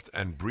soft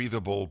and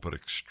breathable, but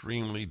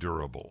extremely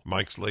durable.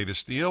 Mike's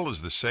latest deal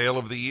is the sale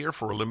of the year.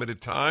 For a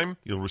limited time,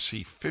 you'll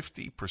receive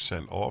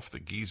 50% off the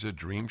Giza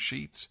Dream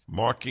sheets,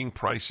 marking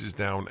prices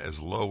down as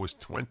low as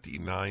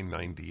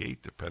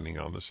 $29.98, depending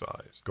on the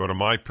size. Go to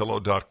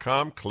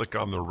MyPillow.com, click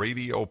on the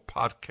Radio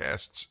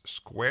Podcasts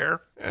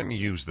square, and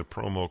use the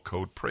promo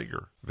code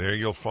Prager. There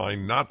you'll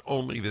find not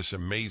only this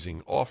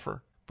amazing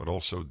offer, but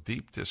also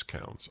deep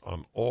discounts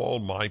on all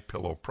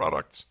MyPillow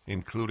products,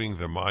 including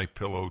the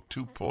MyPillow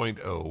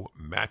 2.0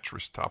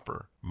 mattress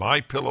topper,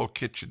 MyPillow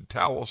kitchen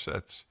towel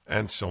sets,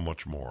 and so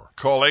much more.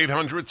 Call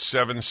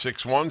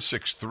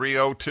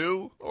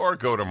 800-761-6302 or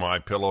go to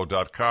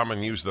MyPillow.com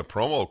and use the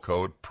promo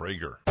code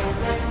Prager.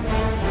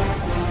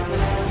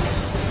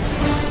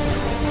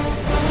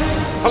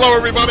 Hello,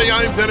 everybody.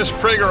 I'm Dennis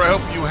Prager. I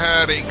hope you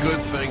had a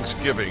good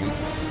Thanksgiving.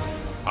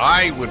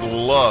 I would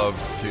love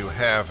to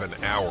have an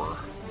hour,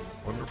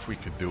 wonder if we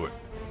could do it,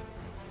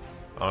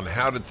 on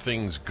how did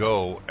things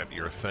go at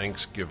your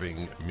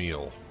Thanksgiving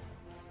meal.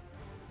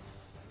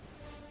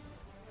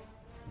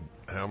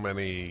 How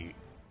many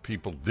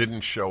people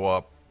didn't show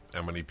up,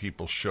 how many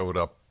people showed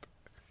up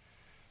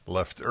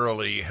left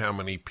early, how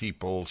many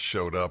people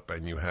showed up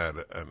and you had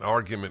an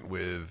argument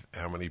with,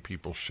 how many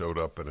people showed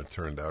up and it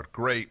turned out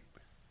great.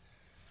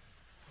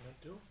 Let's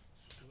do it.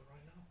 Let's do it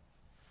right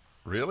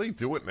now. Really?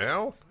 Do it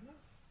now?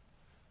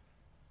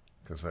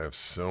 Because I have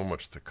so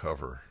much to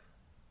cover.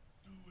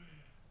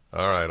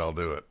 All right, I'll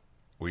do it.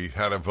 We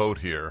had a vote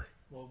here.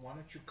 Well, why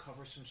don't you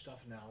cover some stuff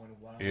now? And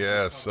why don't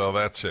Yeah, you so cover-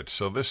 that's it.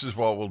 So this is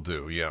what we'll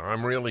do. Yeah,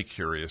 I'm really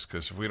curious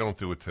because if we don't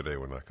do it today,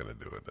 we're not going to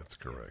do it. That's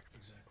correct.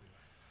 Exactly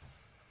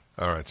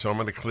right. All right, so I'm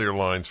going to clear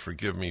lines.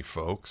 Forgive me,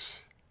 folks.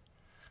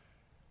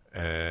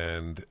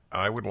 And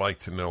I would like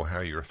to know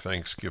how your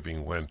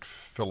Thanksgiving went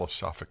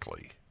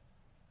philosophically.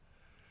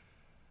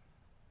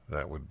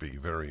 That would be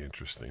very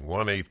interesting.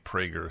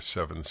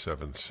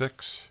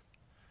 1-8-PRAGER-776.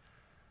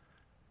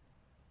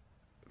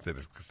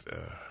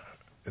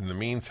 In the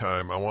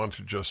meantime, I want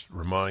to just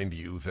remind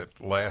you that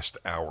last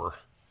hour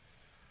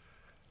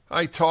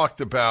I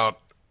talked about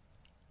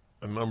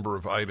a number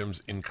of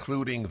items,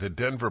 including the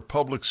Denver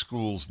Public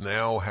Schools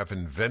now have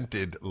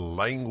invented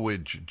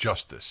language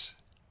justice.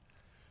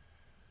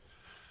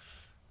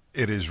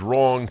 It is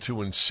wrong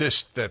to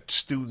insist that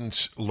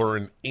students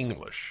learn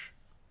English.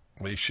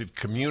 They should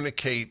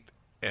communicate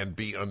and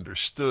be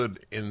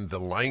understood in the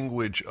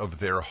language of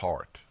their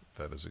heart.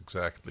 That is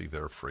exactly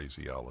their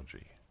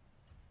phraseology.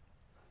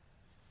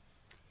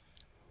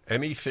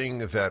 Anything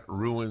that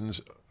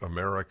ruins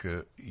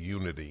American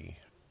unity,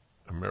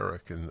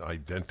 American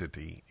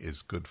identity,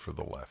 is good for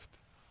the left.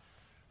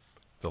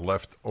 The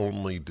left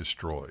only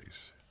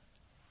destroys.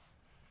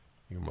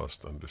 You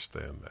must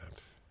understand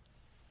that.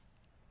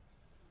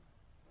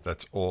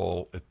 That's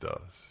all it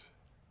does.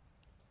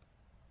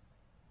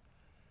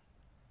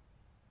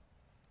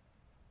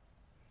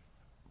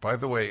 By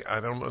the way,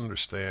 I don't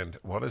understand.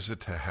 What is it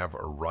to have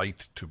a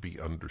right to be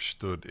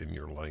understood in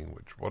your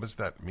language? What does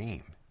that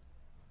mean?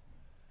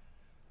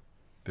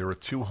 There are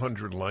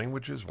 200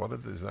 languages.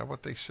 Is that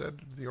what they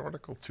said in the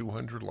article?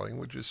 200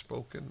 languages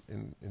spoken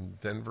in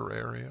Denver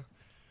area?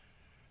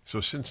 So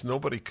since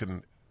nobody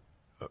can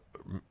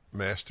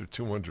master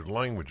 200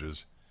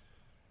 languages,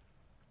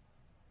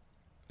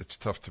 it's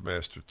tough to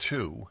master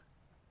 2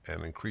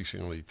 and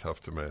increasingly tough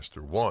to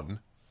master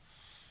 1,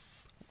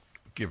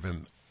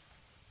 given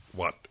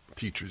what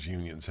teachers'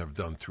 unions have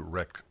done to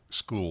wreck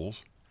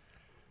schools.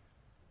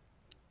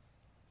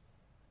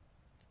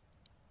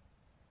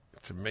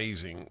 It's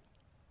amazing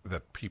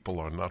that people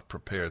are not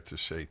prepared to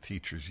say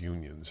teachers'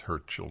 unions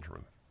hurt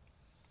children.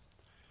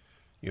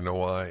 You know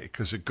why?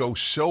 Because it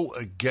goes so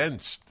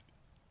against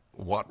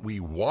what we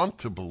want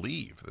to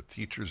believe, that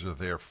teachers are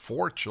there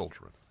for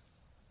children.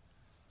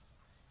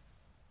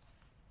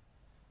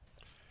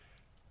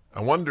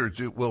 I wonder,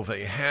 will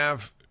they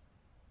have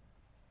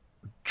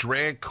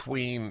drag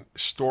queen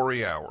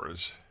story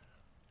hours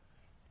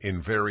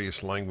in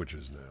various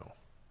languages now?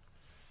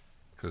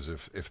 Because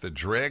if the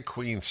drag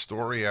queen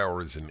story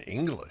hour is in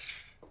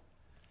English,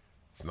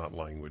 it's not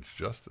language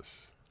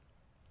justice.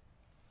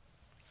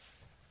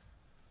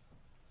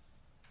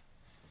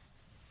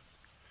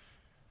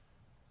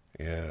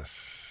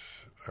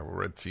 Yes, I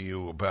read to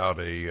you about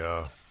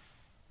a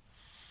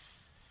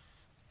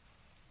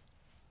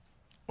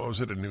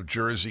New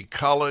Jersey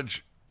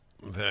college,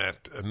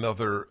 that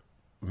another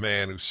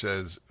man who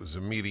says was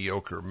a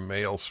mediocre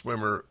male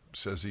swimmer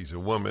says he's a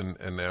woman,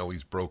 and now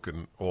he's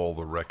broken all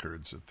the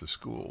records at the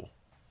school,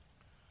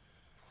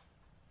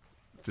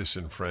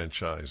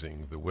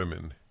 disenfranchising the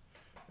women,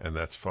 and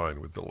that's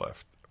fine with the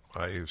left.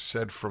 I have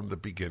said from the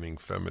beginning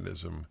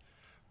feminism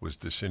was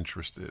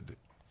disinterested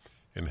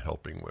in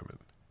helping women.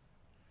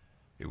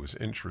 It was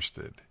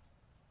interested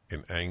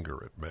in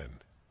anger at men.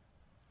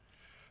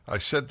 I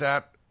said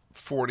that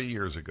 40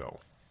 years ago.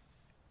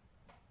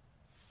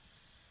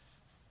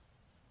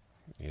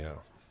 Yeah.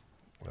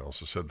 I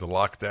also said the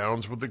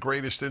lockdowns were the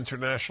greatest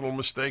international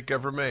mistake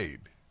ever made.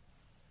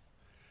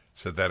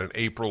 Said that in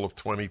April of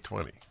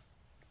 2020.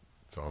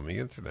 It's on the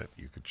internet.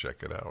 You could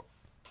check it out.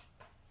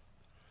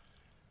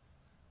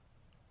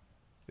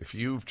 If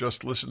you've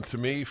just listened to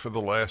me for the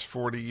last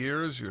 40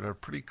 years, you'd have a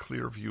pretty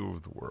clear view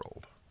of the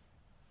world.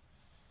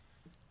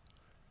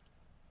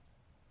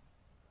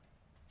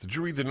 Did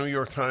you read the New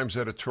York Times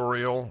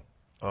editorial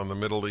on the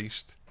Middle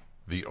East,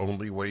 The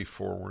Only Way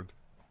Forward?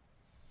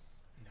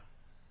 No.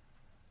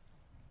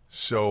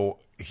 So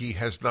he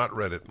has not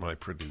read it, my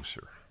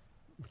producer,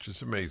 which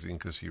is amazing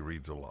because he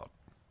reads a lot.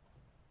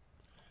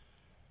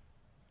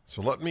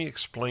 So let me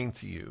explain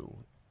to you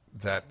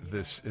that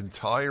this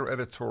entire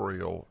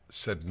editorial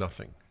said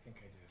nothing. I think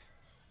I did.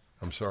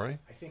 I'm sorry?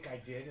 I think I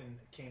did and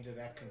came to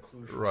that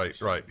conclusion. Right.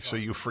 So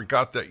you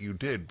forgot that you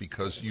did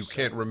because you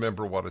can't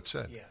remember what it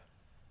said. Yeah,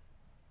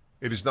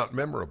 It is not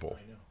memorable.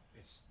 I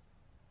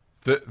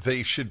know. It's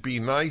They should be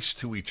nice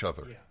to each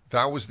other. Yeah.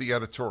 That was the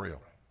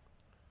editorial.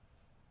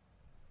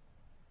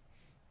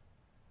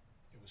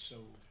 it was so.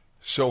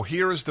 So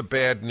here's the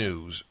bad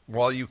news.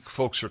 While you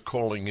folks are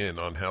calling in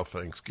on how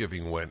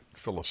Thanksgiving went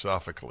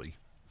philosophically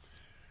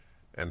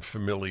and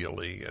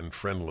familially and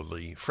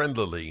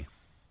friendlily.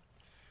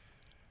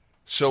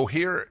 So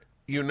here,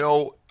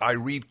 I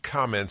read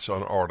comments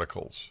on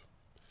articles.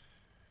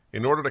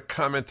 In order to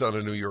comment on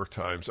a New York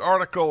Times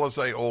article, as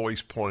I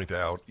always point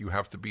out, you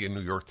have to be a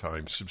New York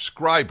Times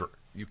subscriber.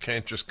 You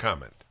can't just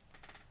comment.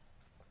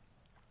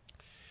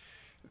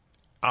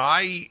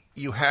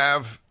 You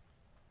have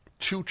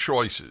two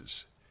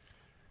choices: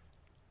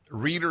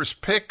 Reader's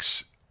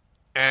Picks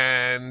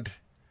and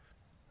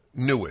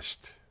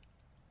Newest.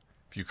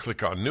 If you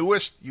click on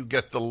Newest, you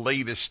get the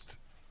latest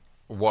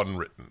one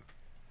written.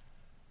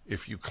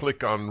 If you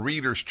click on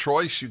Reader's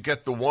Choice, you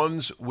get the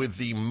ones with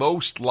the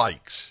most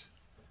likes.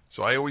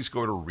 So I always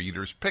go to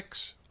Reader's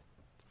Picks.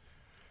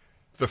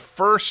 The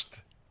first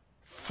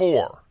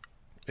four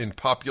in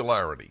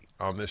popularity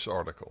on this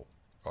article.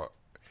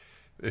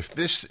 If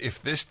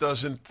this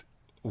doesn't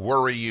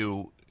worry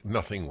you,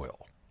 nothing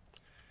will.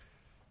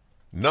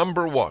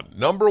 Number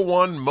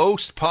one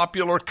most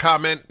popular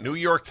comment, New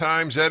York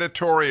Times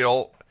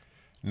editorial,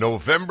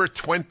 November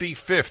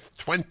 25th,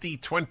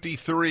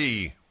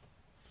 2023.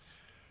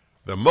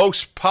 The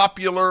most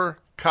popular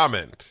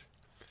comment: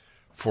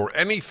 for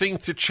anything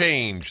to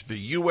change, the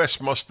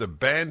U.S. must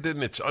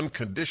abandon its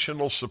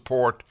unconditional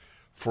support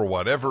for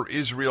whatever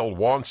Israel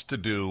wants to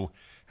do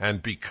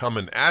and become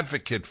an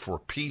advocate for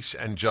peace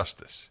and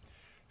justice.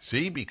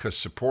 See, because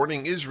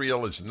supporting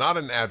Israel is not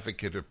an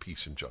advocate of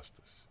peace and justice.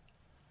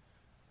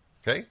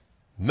 Okay?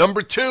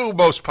 Number two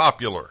most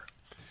popular: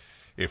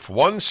 if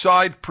one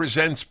side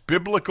presents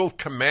biblical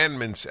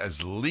commandments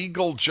as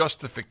legal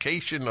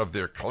justification of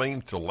their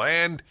claim to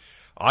land,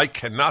 I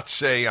cannot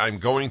say I'm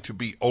going to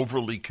be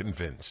overly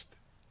convinced.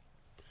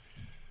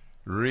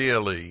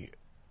 Really?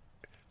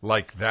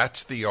 Like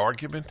that's the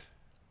argument?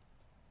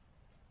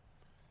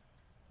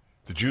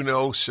 Did you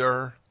know,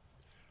 sir,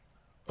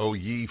 O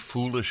ye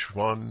foolish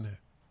one,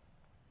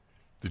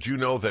 did you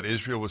know that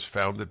Israel was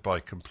founded by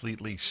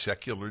completely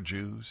secular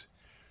Jews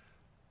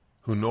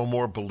who no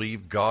more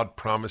believed God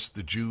promised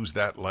the Jews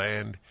that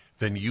land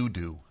than you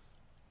do?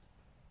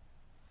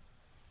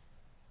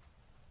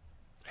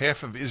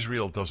 Half of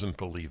Israel doesn't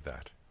believe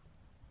that,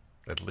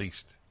 at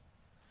least.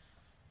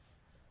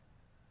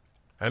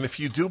 And if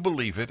you do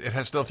believe it, it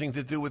has nothing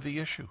to do with the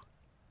issue.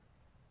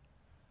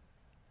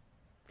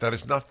 That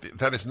is not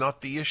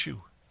the issue.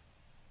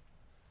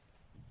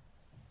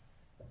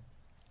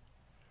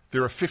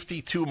 There are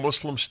 52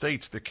 Muslim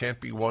states. There can't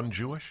be one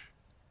Jewish.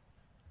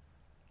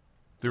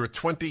 There are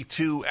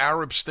 22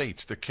 Arab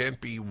states. There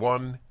can't be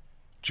one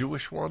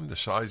Jewish one the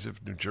size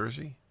of New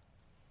Jersey.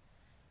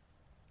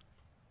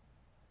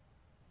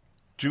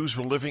 Jews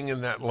were living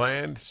in that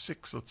land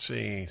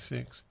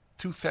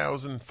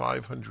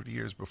 2,500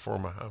 years before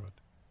Muhammad.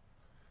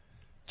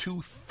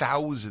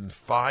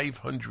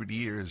 2,500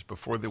 years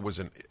before there was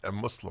a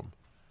Muslim,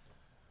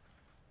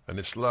 an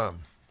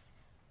Islam,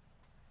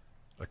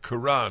 a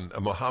Quran,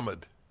 a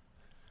Muhammad.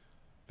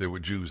 There were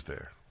Jews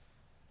there.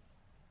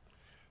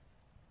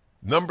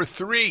 Number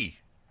three,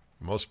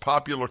 most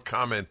popular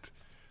comment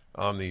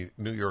on the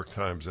New York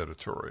Times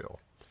editorial: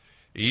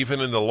 even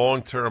in the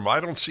long term, I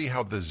don't see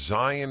how the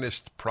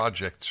Zionist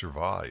project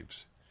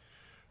survives.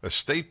 A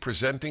state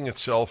presenting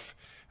itself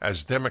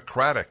as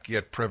democratic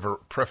yet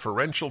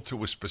preferential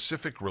to a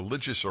specific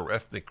religious or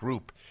ethnic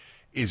group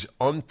is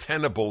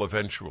untenable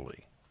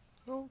eventually.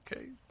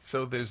 Okay,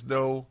 so there's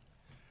no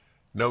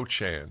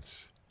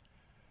chance.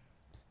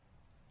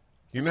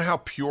 You know how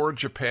pure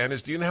Japan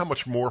is? Do you know how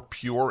much more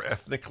pure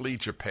ethnically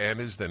Japan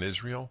is than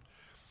Israel?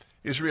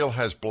 Israel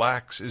has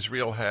blacks,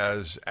 Israel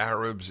has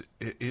Arabs,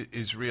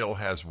 Israel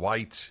has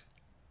whites.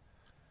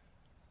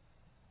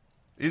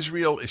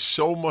 Israel is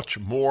so much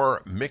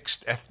more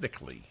mixed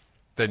ethnically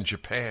than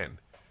Japan.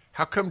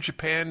 How come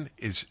Japan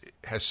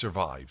has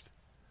survived?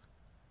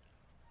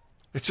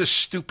 It's a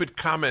stupid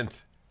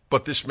comment,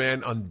 but this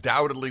man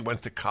undoubtedly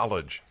went to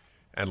college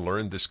and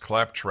learned this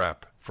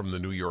claptrap from the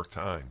New York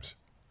Times.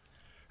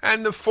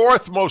 And the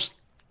fourth most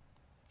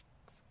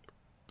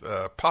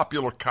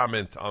popular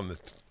comment on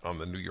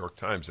the New York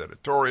Times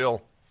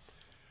editorial: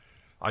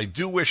 I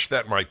do wish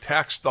that my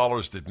tax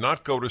dollars did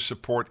not go to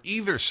support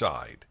either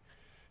side.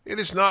 It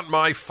is not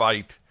my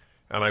fight,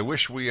 and I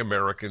wish we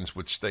Americans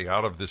would stay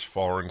out of this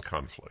foreign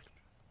conflict.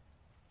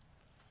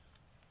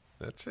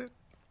 That's it.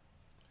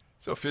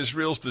 So if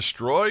Israel's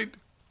destroyed,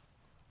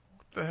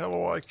 what the hell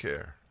do I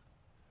care?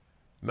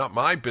 Not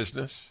my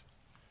business.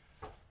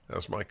 That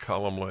was my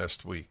column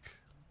last week.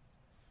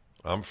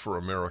 I'm for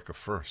America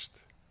first.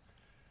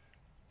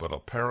 But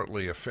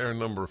apparently a fair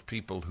number of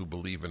people who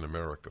believe in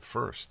America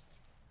first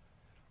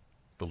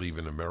believe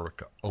in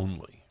America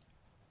only.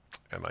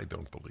 And I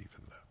don't believe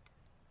in that.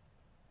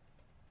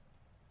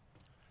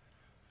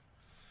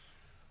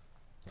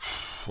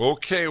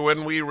 Okay,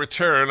 when we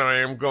return, I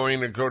am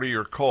going to go to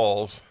your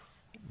calls.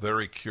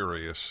 Very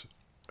curious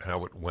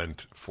how it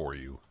went for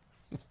you.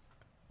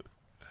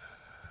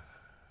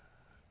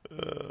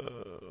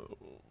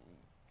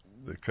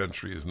 The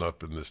country has not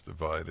been this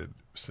divided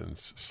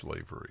since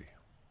slavery.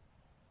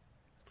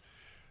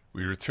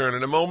 We return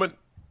in a moment.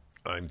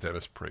 I'm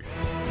Dennis Prager.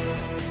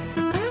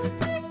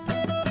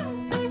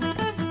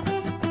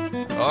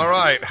 All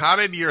right, how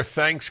did your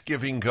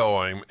Thanksgiving go?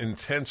 I'm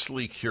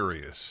intensely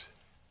curious.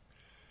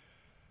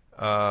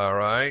 All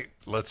right.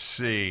 Let's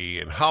see.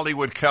 In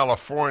Hollywood,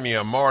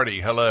 California,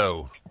 Marty,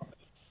 hello.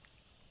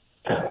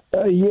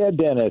 Yeah,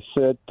 Dennis,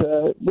 it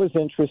was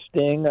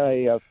interesting.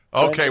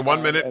 Okay,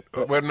 1 minute.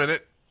 1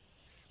 minute.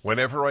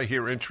 Whenever I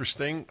hear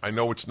interesting, I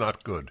know it's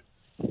not good.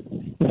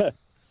 Well,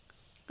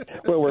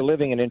 we're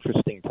living in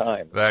interesting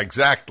times.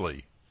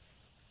 Exactly.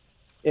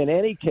 In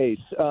any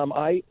case,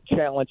 I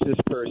challenged this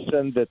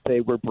person that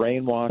they were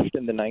brainwashed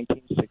in the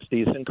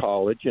 1960s in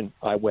college, and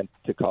I went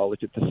to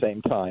college at the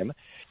same time.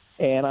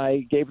 And I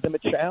gave them a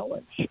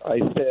challenge. I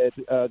said,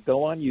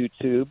 go on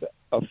YouTube.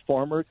 A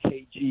former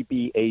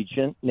KGB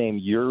agent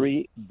named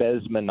Yuri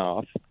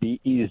Bezmenov,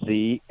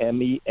 Bezmenov,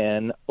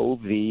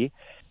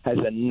 has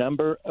a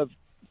number of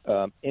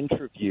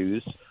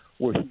interviews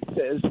where he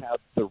says how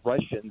the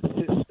Russians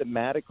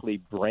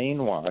systematically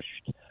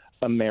brainwashed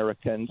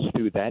Americans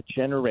through that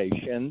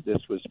generation.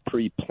 This was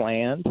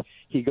pre-planned.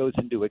 He goes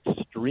into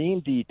extreme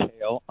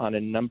detail on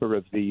a number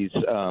of these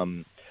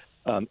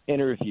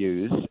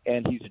interviews,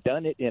 and he's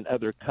done it in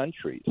other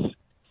countries.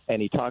 And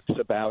he talks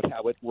about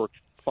how it worked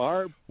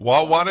far.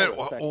 Well,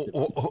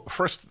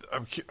 first,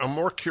 I'm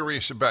more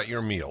curious about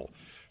your meal.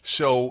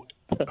 So,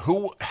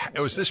 who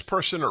was this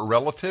person? A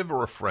relative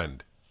or a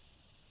friend?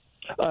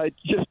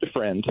 Just a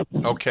friend.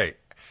 Okay.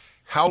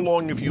 How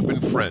long have you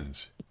been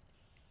friends?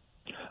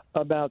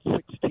 About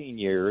 16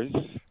 years.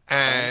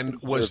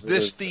 And was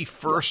this the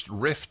first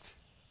rift?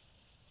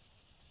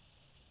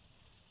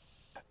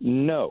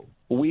 No.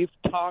 We've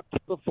talked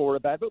before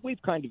about it, but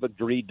we've kind of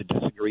agreed to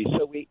disagree,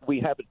 so we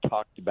haven't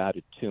talked about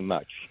it too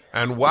much.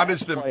 And what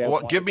is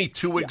the? Give me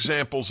two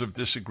examples of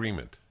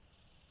disagreement.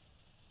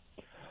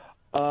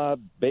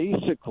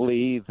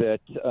 Basically, that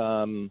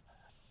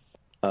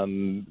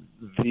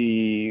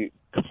the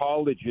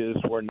colleges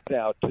were not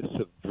out to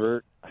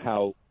subvert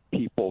how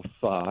people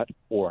thought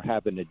or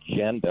have an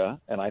agenda,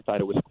 and I thought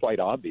it was quite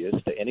obvious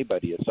to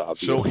anybody. It's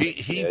obvious. So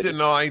he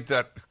denied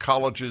that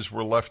colleges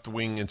were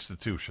left-wing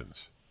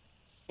institutions.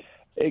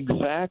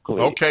 Exactly.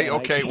 Okay.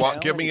 Well,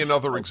 give me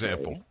another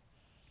example.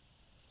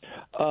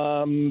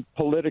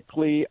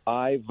 Politically,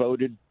 I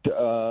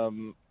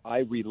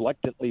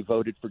reluctantly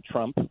voted for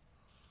Trump.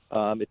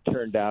 It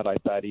turned out I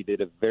thought he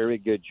did a very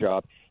good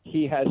job.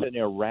 He has an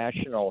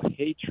irrational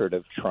hatred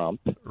of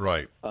Trump.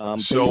 Right.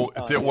 So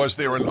was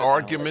there an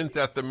argument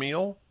at the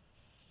meal?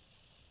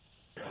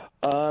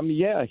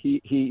 Yeah,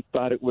 he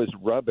thought it was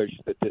rubbish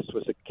that this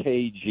was a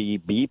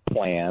KGB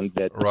plan.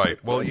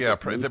 Right. Well, yeah,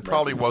 that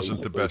probably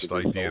wasn't the best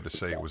idea to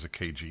say it was a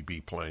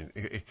KGB plan.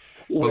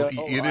 Well,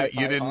 you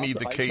didn't need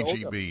the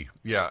KGB.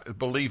 Yeah,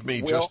 believe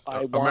me,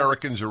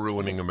 Americans are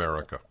ruining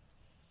America.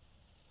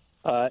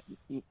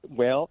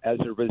 Well, as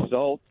a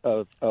result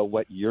of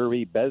what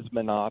Yuri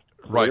Bezmenov...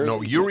 Right,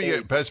 no,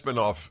 Yuri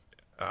Bezmenov,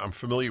 I'm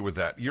familiar with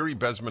that. Yuri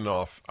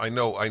Bezmenov, I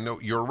know,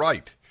 you're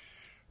right.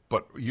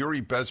 But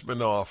Yuri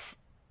Bezmenov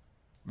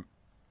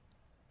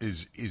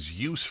is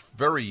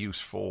very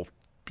useful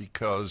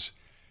because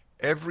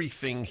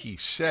everything he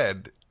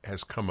said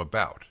has come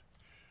about.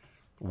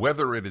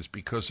 Whether it is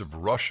because of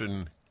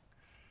Russian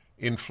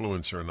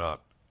influence or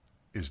not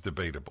is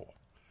debatable,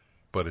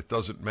 but it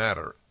doesn't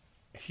matter.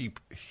 He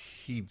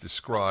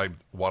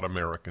described what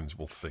Americans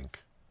will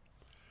think.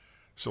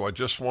 So I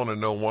just want to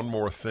know one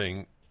more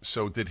thing.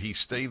 So did he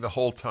stay the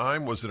whole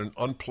time? Was it an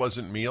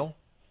unpleasant meal?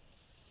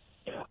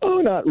 Oh,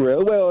 not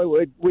really. Well,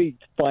 we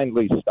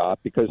finally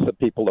stopped because the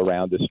people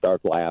around us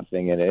started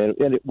laughing, and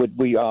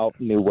we all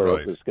knew where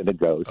it was going to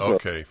go. So.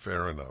 Okay,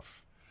 fair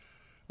enough.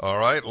 All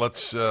right,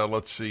 let's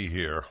see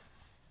here.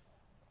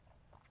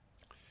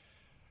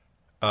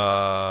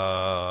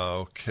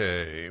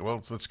 Okay,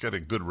 well, let's get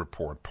a good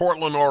report.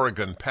 Portland,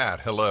 Oregon,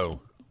 Pat, hello.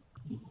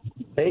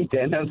 Hey,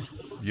 Dennis.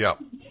 Yep.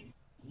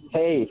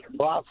 Hey,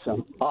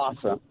 awesome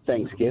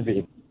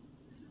Thanksgiving.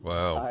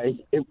 Wow.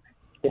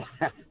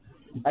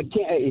 I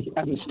can't.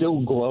 I'm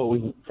still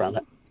glowing from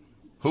it.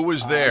 Who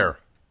was there?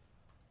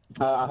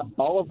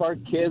 All of our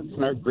kids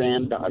and our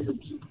granddaughters.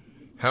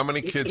 How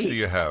many kids do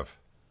you have?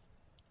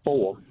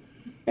 4,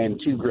 and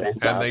 2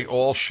 granddaughters. And they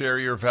all share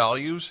your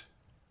values?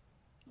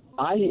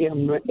 I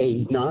am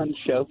a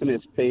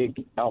non-chauvinist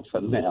pig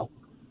alpha male.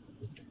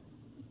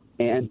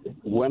 And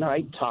when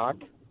I talk,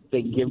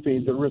 they give me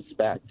the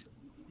respect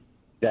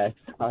that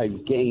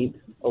I've gained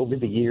over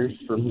the years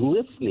from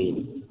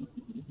listening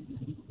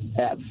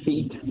at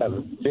feet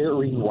of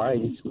very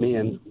wise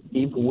men,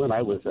 even when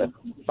I was a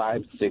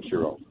 5,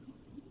 6-year-old.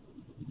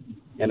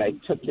 And I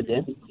took it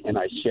in and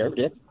I shared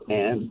it,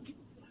 and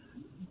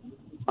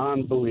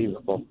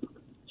unbelievable.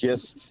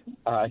 Just,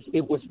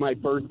 it was my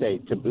birthday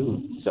to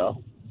boot,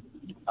 so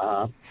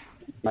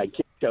my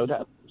kid showed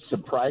up,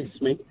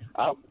 surprised me,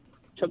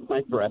 took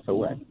my breath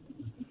away.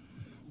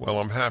 Well,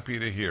 I'm happy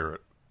to hear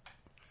it.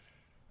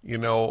 You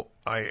know,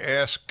 I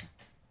ask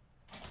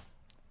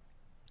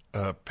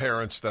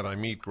parents that I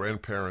meet,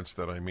 grandparents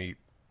that I meet,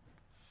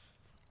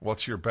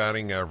 what's your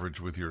batting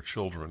average with your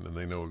children? And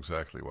they know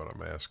exactly what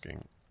I'm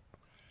asking.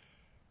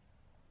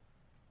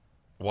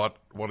 What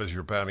is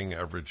your batting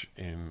average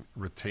in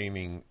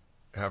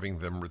having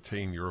them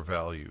retain your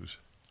values?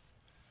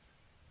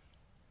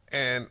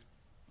 And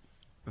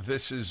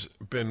this has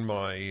been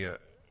my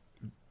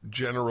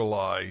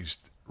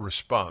generalized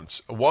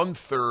response.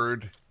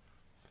 1/3,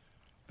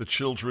 the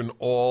children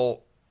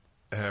all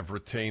have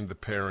retained the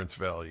parents'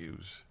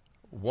 values.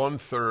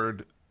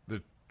 1/3,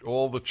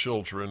 all the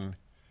children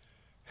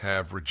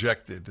have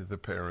rejected the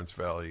parents'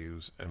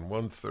 values, and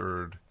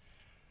 1/3,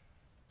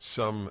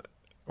 some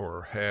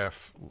or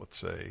half, let's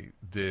say,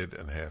 did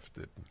and half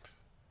didn't.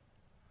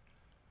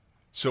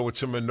 So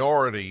it's a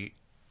minority.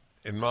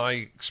 In my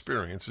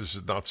experience, this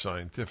is not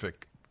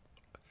scientific,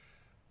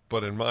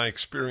 but in my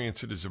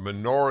experience, it is a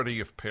minority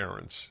of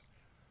parents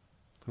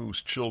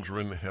whose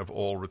children have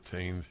all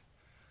retained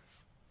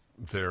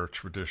their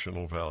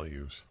traditional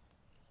values.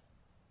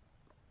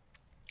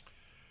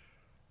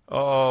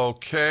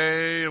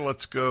 Okay,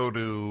 let's go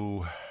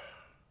to...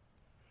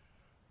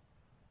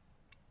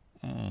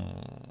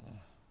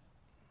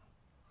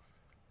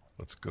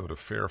 Let's go to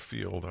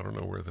Fairfield. I don't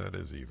know where that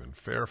is even.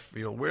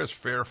 Fairfield. Where's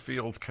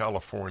Fairfield,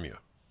 California?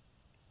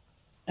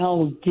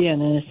 Oh,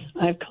 Dennis,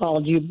 I've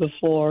called you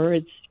before.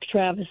 It's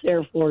Travis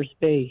Air Force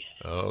Base.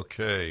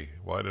 Okay.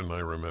 Why didn't I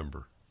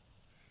remember?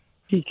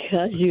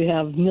 Because you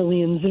have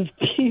millions of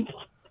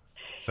people.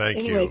 Thank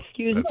anyway, you.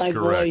 Excuse That's my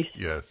correct. voice.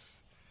 Yes.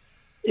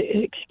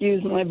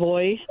 Excuse my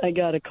voice. I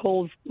got a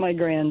cold for my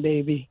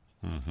grandbaby.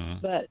 Mm-hmm.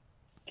 But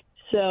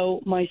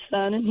so my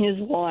son and his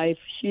wife,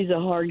 she's a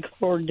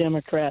hardcore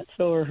Democrat.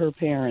 So are her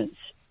parents.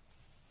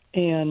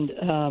 And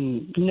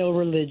no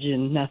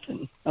religion,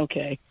 nothing.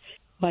 Okay.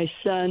 My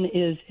son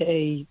is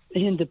a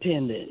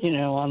independent,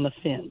 on the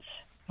fence,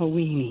 a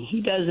weenie.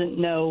 He doesn't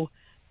know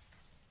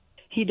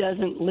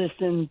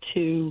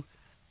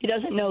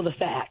the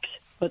facts,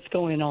 what's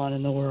going on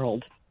in the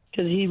world,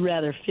 because he'd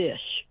rather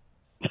fish.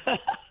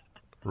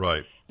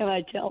 Right. And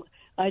I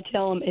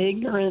tell him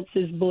ignorance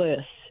is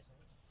bliss.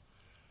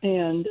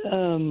 And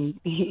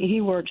he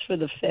works for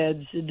the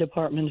Fed's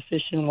Department of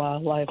Fish and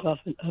Wildlife up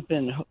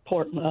in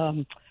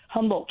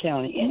Humboldt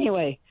County.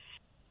 Anyway,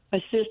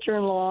 my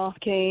sister-in-law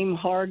came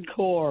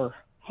hardcore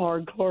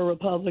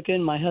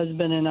Republican. My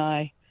husband and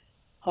I,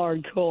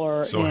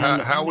 hardcore. So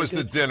how was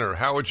the dinner?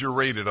 How would you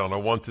rate it on a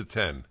 1 to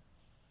 10?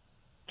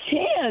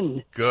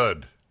 10.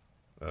 Good.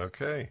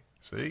 Okay.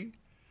 See?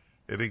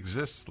 It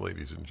exists,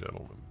 ladies and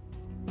gentlemen.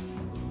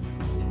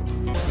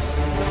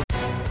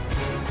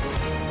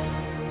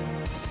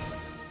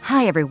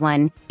 Hi,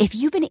 everyone. If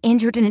you've been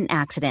injured in an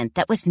accident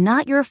that was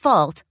not your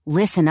fault,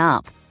 listen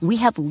up. We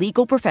have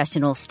legal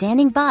professionals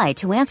standing by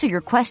to answer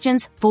your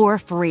questions for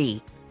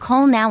free.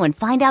 Call now and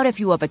find out if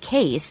you have a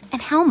case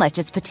and how much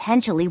it's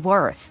potentially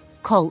worth.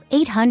 Call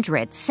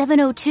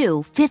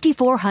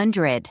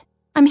 800-702-5400.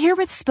 I'm here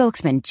with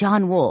spokesman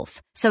John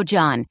Wolf. So,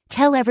 John,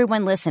 tell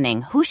everyone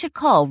listening who should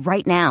call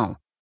right now.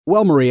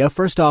 Well, Maria,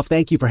 first off,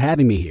 thank you for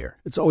having me here.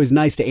 It's always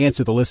nice to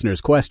answer the listeners'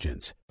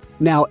 questions.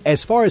 Now,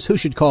 as far as who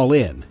should call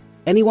in,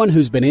 anyone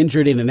who's been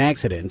injured in an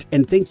accident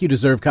and think you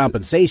deserve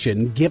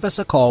compensation, give us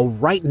a call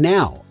right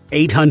now.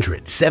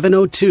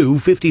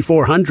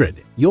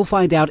 800-702-5400. You'll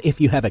find out if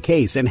you have a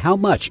case and how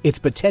much it's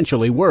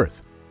potentially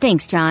worth.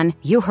 Thanks, John.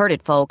 You heard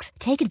it, folks.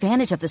 Take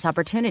advantage of this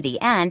opportunity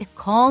and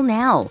call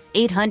now.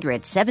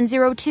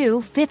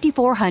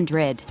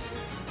 800-702-5400.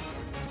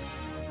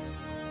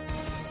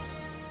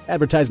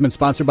 Advertisement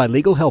sponsored by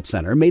Legal Help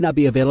Center. May not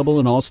be available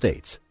in all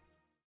states.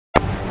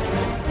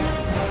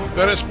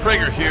 Dennis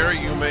Prager here.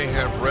 You may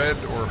have read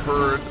or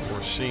heard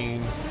or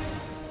seen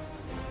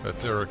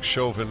that Derek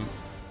Chauvin,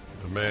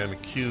 the man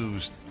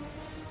accused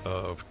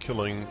of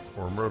killing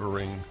or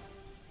murdering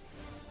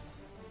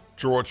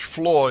George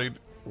Floyd,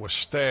 was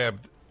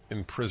stabbed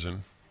in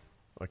prison.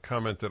 I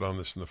commented on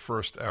this in the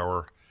first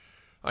hour.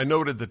 I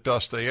noted that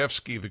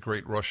Dostoevsky, the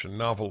great Russian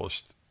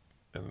novelist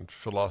and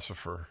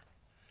philosopher,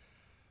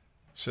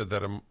 said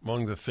that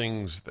among the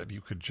things that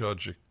you could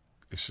judge a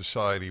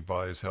society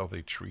by is how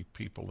they treat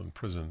people in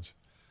prisons.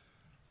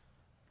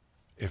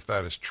 If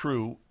that is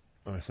true,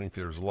 I think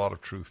there's a lot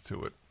of truth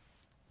to it.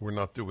 We're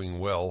not doing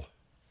well.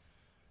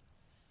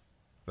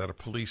 That a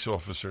police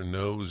officer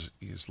knows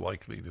he is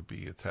likely to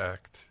be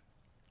attacked,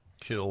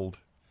 killed,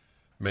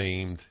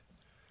 maimed,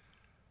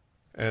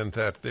 and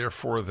that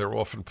therefore they're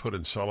often put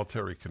in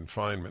solitary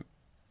confinement,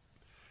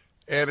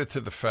 added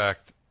to the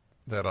fact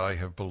that I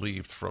have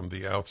believed from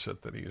the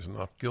outset that he is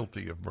not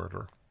guilty of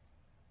murder.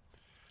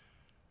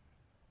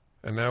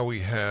 And now we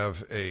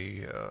have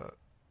a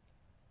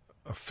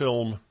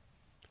film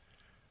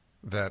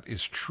that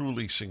is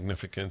truly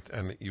significant,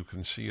 and you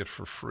can see it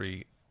for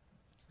free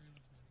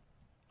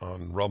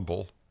on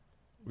Rumble.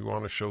 You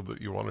want to show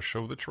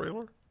the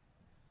trailer?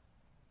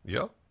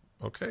 Yeah?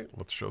 Okay,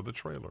 let's show the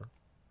trailer.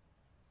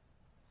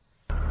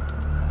 If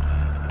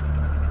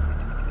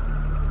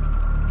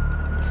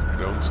you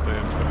don't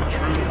stand for the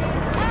truth.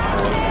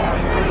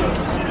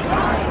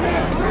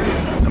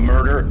 The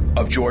murder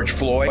of George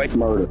Floyd.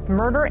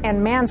 Murder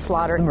and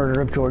manslaughter. The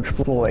murder of George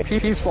Floyd.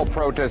 Peaceful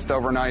protest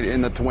overnight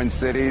in the Twin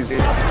Cities. They've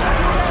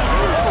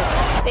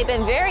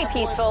been very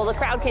peaceful. The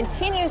crowd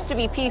continues to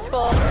be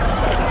peaceful.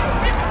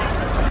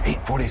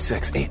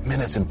 8:46, 8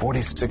 minutes and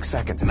 46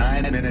 seconds.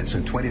 9 minutes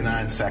and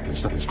 29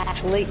 seconds.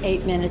 Actually,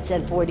 8 minutes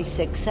and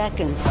 46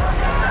 seconds.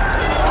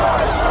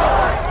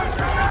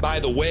 By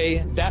the way,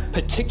 that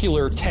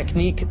particular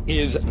technique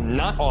is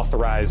not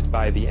authorized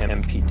by the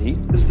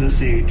MPD. Is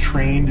this a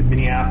trained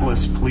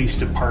Minneapolis Police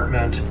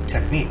Department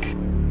technique?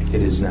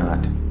 It is not.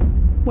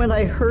 When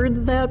I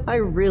heard that, I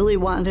really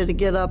wanted to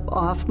get up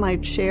off my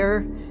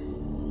chair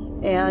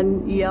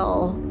and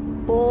yell,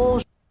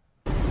 "Bull!"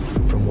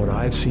 From what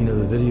I've seen of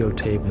the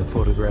videotape, the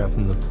photograph,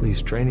 and the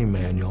police training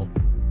manual,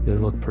 they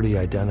look pretty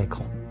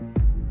identical.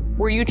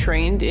 Were you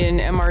trained in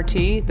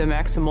MRT, the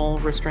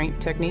maximal restraint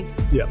technique?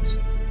 Yes.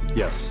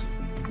 Yes.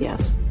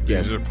 Yes.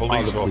 These are police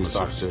all the police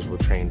officers were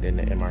trained in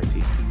the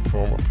MRT.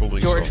 Former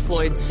police George officer.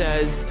 Floyd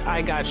says,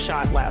 I got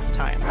shot last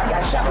time. I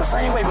got shot the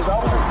same way as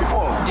officers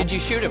before. Did you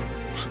shoot him?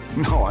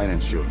 No, I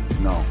didn't shoot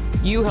him. No.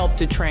 You helped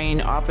to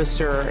train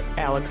Officer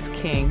Alex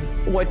King.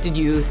 What did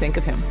you think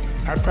of him?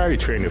 I probably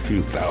trained a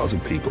few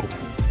thousand people.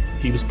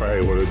 He was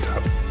probably one of the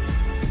top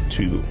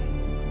 2.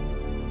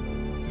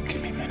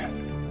 Give me a minute.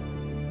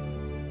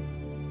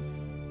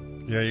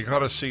 Yeah, you got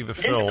to see the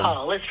film. This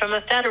call is from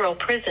a federal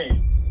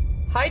prison.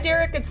 Hi,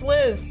 Derek. It's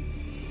Liz.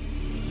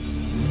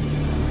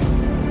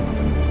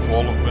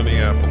 Fall of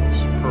Minneapolis.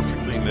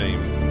 Perfectly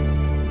named.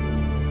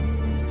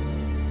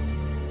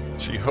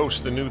 She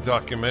hosts the new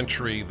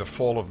documentary, The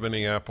Fall of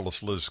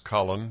Minneapolis, Liz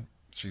Collin.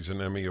 She's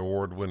an Emmy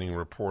Award-winning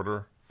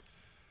reporter,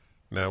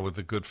 now with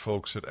the good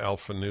folks at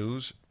Alpha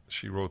News.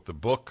 She wrote the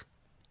book,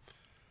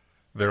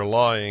 They're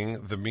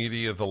Lying, The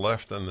Media, the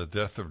Left, and the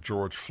Death of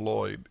George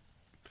Floyd.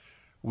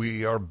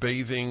 We are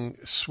bathing,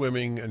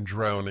 swimming, and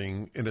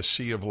drowning in a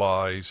sea of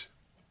lies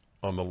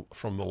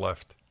from the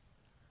left,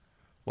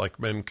 like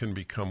men can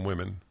become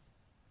women.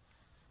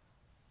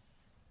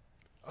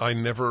 I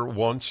never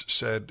once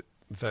said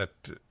that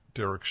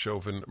Derek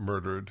Chauvin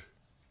murdered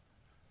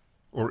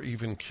or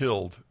even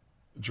killed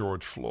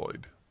George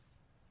Floyd,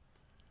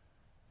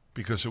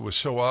 because it was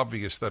so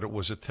obvious that it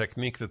was a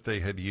technique that they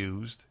had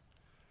used,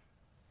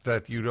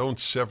 that you don't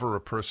sever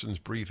a person's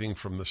breathing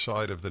from the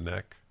side of the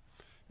neck.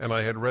 And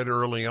I had read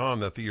early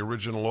on that the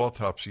original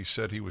autopsy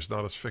said he was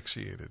not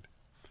asphyxiated.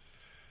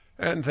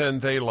 And then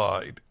they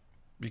lied,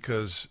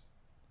 because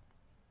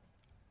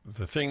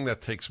the thing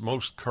that takes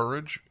most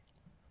courage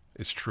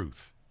is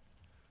truth.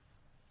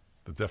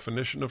 The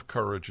definition of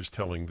courage is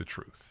telling the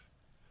truth.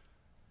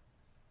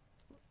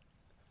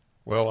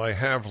 Well, I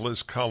have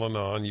Liz Collin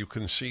on. You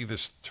can see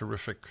this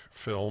terrific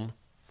film,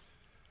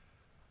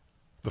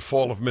 The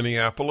Fall of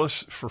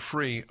Minneapolis, for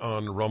free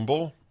on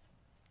Rumble.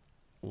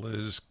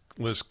 Liz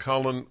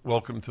Collin,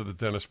 welcome to the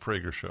Dennis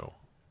Prager Show.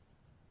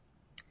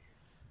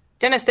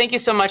 Dennis, thank you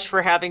so much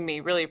for having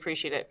me. Really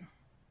appreciate it.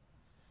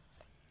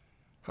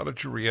 How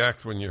did you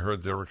react when you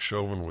heard Derek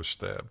Chauvin was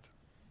stabbed?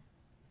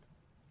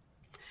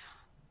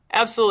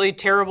 Absolutely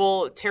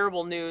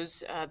terrible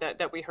news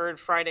that we heard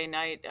Friday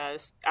night,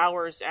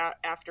 hours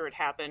after it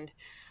happened.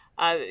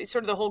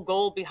 Sort of the whole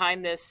goal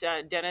behind this,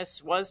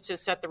 Dennis, was to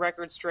set the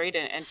record straight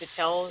and to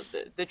tell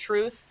the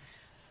truth.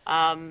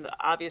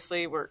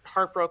 Obviously, we're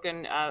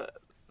heartbroken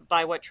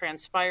by what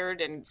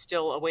transpired and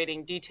still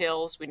awaiting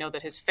details. We know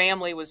that his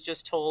family was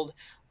just told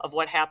of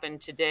what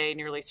happened today,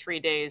 nearly 3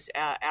 days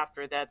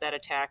after that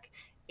attack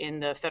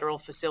in the federal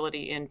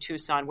facility in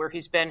Tucson, where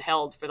he's been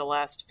held for the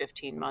last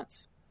 15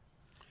 months.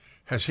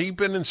 Has he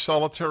been in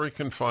solitary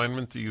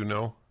confinement, do you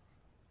know?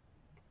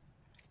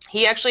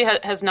 He actually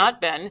has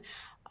not been.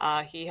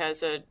 He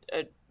has a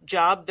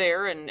job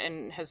there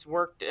and has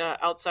worked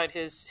outside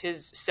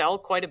his cell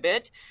quite a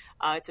bit.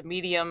 It's a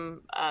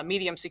medium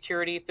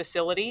security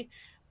facility.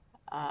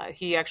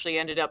 He actually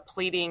ended up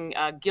pleading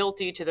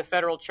guilty to the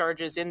federal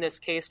charges in this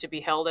case to be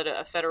held at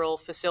a federal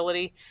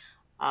facility.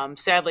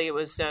 Sadly, it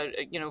was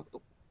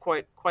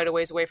quite a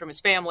ways away from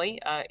his family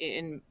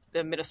in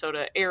the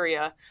Minnesota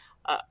area.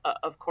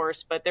 Of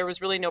course, but there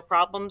was really no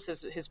problems.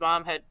 His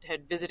mom had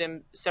visited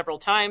him several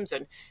times,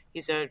 and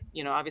he's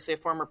obviously a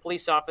former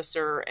police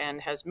officer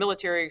and has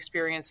military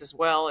experience as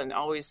well, and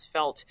always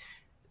felt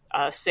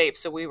safe.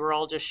 So we were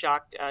all just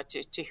shocked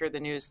to hear the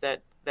news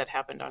that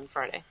happened on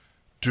Friday.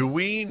 Do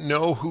we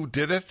know who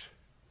did it?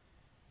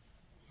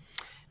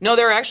 No,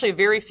 there are actually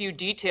very few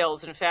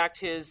details. In fact,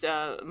 his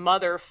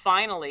mother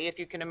finally, if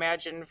you can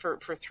imagine, for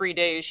 3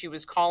 days, she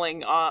was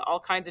calling all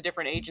kinds of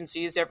different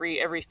agencies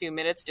every few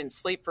minutes, didn't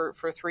sleep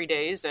for 3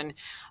 days. And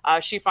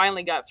she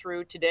finally got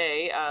through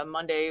today,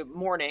 Monday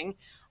morning,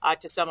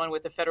 to someone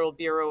with the Federal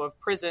Bureau of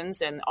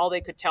Prisons. And all they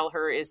could tell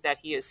her is that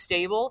he is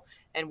stable.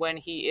 And when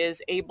he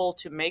is able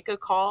to make a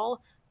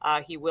call,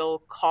 he will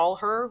call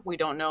her. We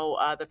don't know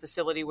the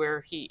facility where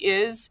he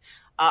is.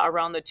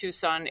 Around the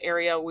Tucson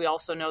area. We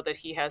also know that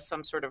he has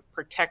some sort of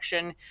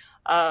protection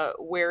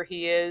where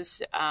he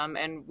is,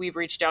 and we've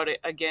reached out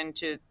again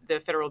to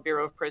the Federal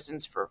Bureau of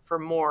Prisons for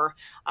more.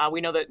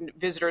 We know that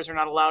visitors are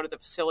not allowed at the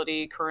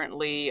facility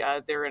currently.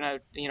 They're in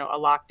a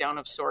lockdown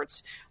of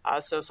sorts,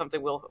 so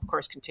something we'll of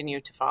course continue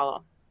to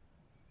follow.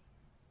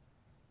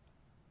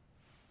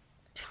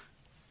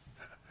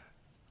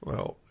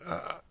 Well,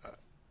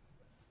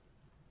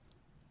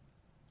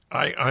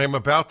 I am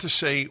about to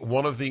say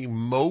one of the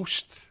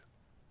most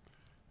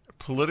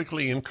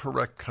politically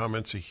incorrect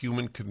comments a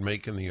human could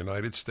make in the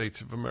United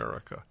States of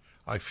America.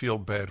 I feel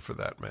bad for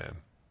that man.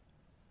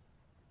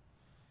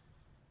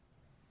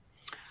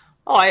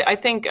 Oh, I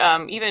think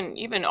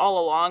even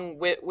all along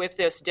with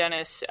this,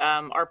 Dennis,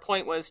 our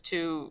point was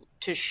to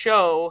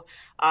show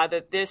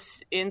that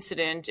this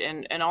incident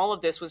and all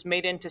of this was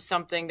made into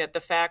something that the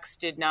facts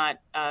did not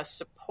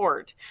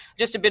support.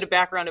 Just a bit of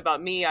background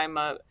about me. I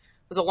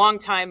was a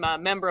longtime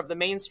member of the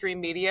mainstream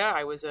media.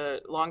 I was a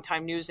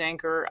longtime news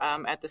anchor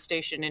at the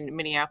station in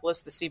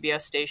Minneapolis, the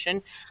CBS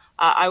station.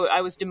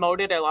 I was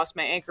demoted. I lost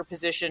my anchor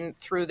position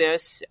through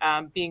this,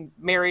 being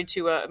married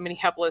to a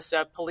Minneapolis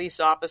police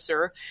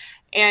officer.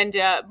 And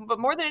but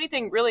more than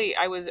anything, really,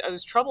 I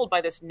was troubled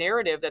by this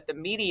narrative that the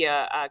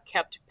media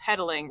kept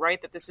peddling,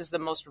 right, that this is the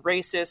most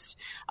racist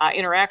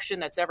interaction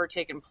that's ever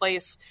taken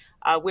place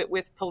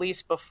with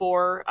police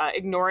before,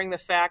 ignoring the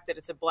fact that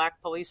it's a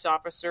black police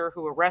officer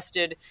who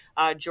arrested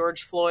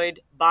George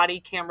Floyd. Body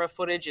camera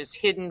footage is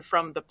hidden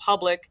from the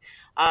public.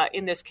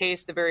 In this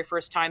case, the very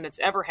first time that's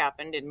ever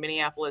happened in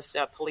Minneapolis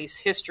police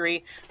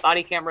history,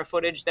 body camera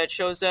footage that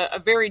shows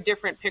a very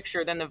different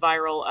picture than the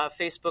viral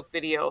Facebook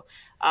video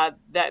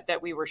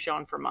that we were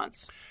shown for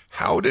months.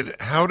 How did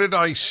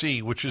I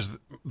see, which is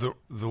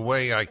the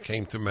way I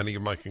came to many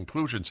of my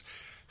conclusions,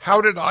 how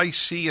did I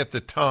see at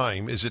the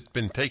time, is it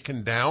been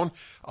taken down?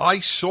 I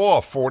saw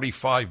a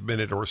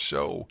 45-minute or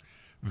so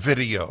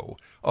video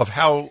of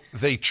how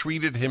they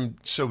treated him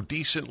so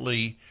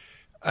decently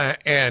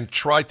and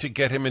tried to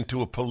get him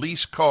into a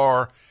police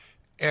car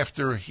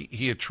after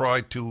he had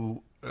tried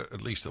to,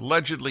 at least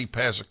allegedly,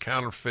 pass a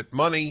counterfeit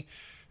money.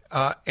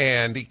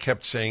 And he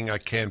kept saying, I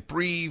can't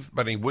breathe,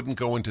 but he wouldn't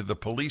go into the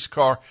police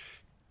car.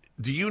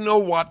 Do you know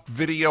what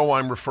video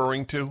I'm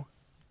referring to?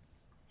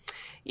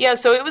 Yeah,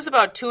 so it was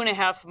about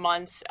 2.5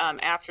 months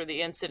after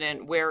the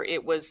incident where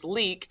it was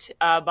leaked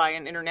by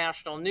an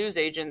international news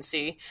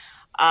agency.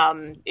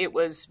 It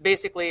was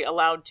basically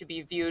allowed to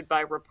be viewed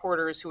by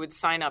reporters who would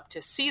sign up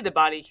to see the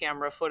body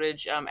camera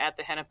footage at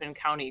the Hennepin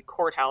County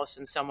Courthouse,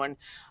 and someone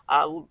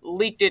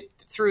leaked it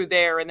through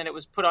there, and then it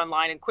was put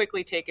online and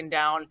quickly taken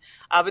down.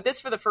 But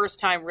this, for the first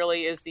time,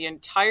 really is the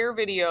entire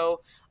video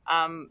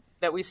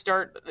that we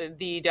start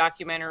the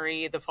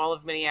documentary, The Fall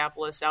of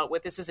Minneapolis, out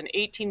with. This is an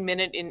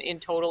 18-minute in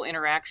total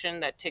interaction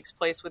that takes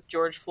place with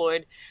George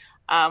Floyd.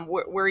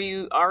 Where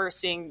you are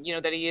seeing,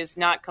 that he is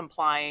not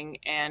complying,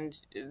 and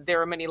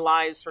there are many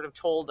lies sort of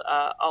told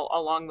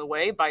along the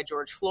way by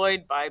George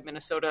Floyd, by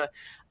Minnesota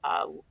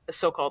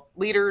so-called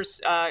leaders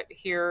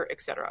here,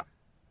 etc.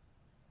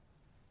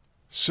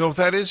 So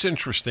that is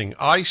interesting.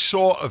 I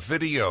saw a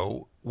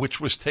video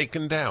which was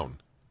taken down.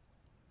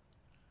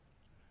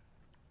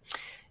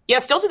 Yeah,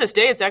 still to this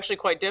day, it's actually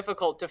quite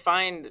difficult to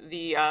find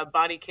the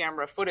body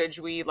camera footage.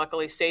 We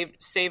luckily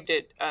saved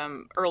it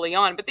early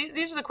on. But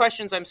these are the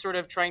questions I'm sort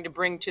of trying to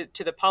bring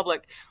to the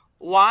public.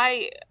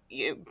 Why,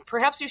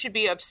 perhaps you should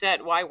be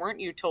upset. Why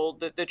weren't you told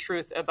the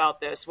truth about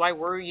this? Why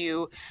were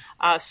you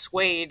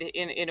swayed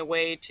in a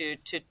way to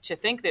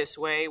think this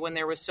way when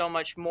there was so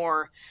much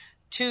more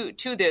to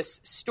this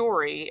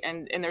story,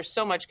 and there's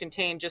so much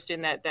contained just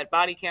in that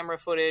body camera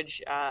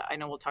footage. I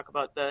know we'll talk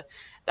about the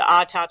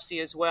autopsy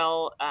as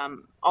well.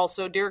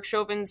 Also, Derek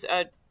Chauvin's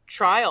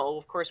trial.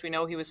 Of course, we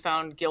know he was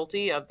found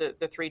guilty of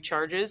the 3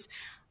 charges,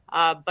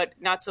 but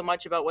not so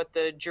much about what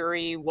the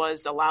jury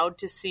was allowed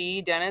to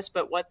see, Dennis,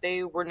 but what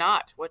they were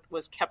not, what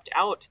was kept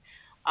out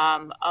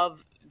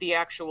of the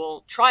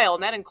actual trial,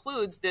 and that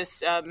includes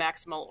this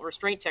maximal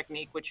restraint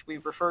technique, which we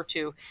refer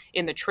to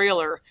in the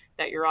trailer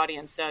that your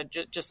audience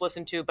just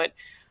listened to. But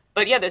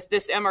yeah,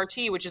 this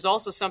MRT, which is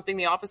also something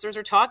the officers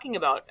are talking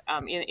about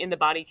in the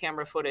body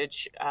camera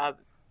footage.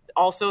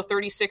 Also,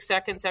 36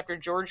 seconds after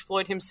George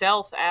Floyd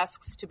himself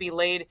asks to be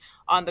laid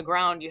on the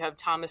ground, you have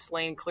Thomas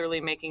Lane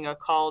clearly making a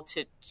call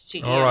to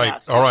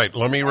EMS. All right.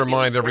 Let me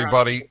remind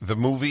everybody, the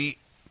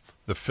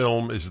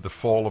film is The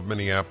Fall of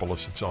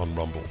Minneapolis. It's on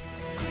Rumble.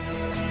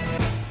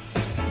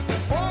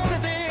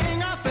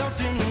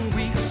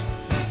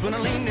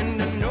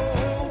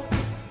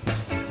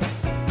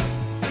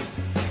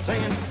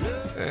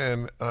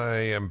 And I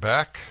am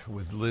back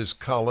with Liz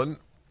Cullen.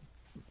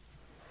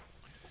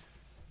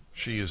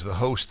 She is the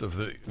host of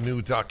the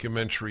new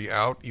documentary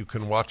out. You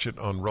can watch it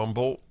on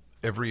Rumble.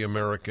 If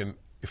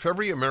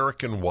every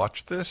American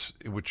watched this,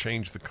 it would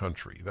change the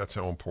country. That's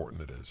how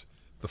important it is.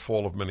 The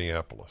Fall of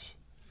Minneapolis.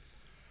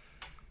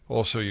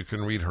 Also, you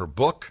can read her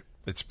book.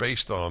 It's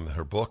based on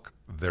her book,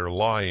 They're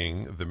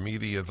Lying, The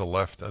Media, the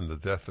Left, and the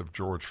Death of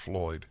George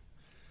Floyd.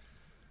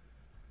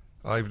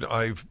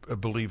 I've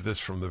believed this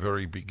from the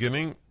very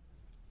beginning,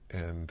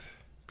 and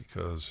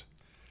because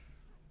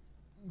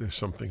there's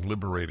something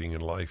liberating in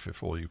life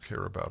if all you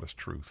care about is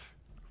truth.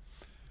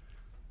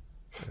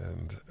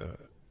 And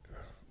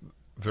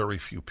very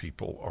few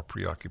people are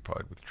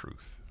preoccupied with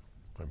truth.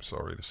 I'm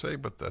sorry to say,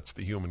 but that's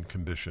the human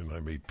condition.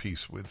 I made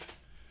peace with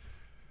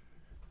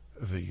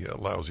the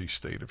lousy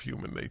state of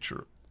human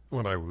nature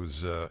when I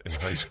was in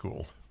high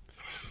school.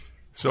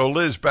 So,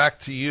 Liz, back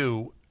to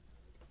you.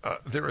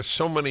 there are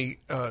so many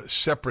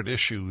separate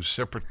issues,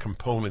 separate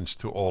components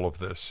to all of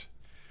this.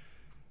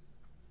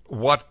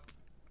 What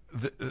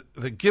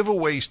the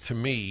giveaways to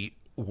me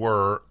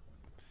were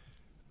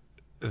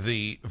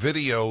the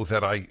video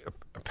that I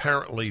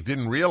apparently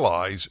didn't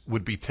realize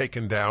would be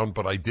taken down,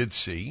 but I did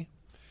see,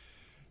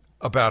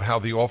 about how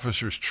the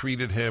officers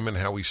treated him and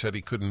how he said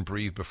he couldn't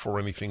breathe before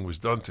anything was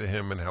done to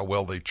him and how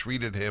well they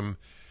treated him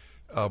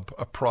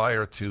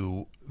prior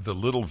to the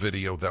little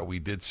video that we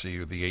did see,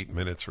 or the 8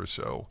 minutes or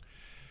so.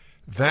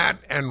 That,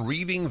 and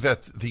reading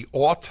that the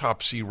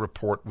autopsy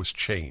report was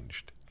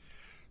changed.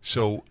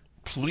 So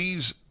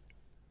please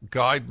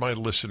guide my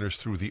listeners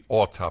through the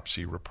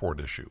autopsy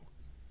report issue.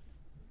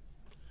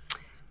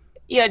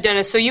 Yeah,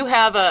 Dennis, so you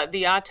have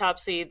the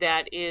autopsy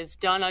that is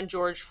done on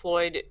George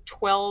Floyd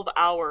 12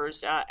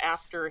 hours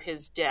after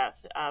his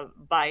death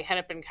by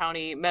Hennepin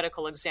County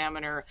medical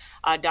examiner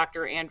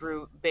Dr.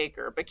 Andrew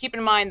Baker. But keep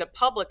in mind, the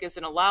public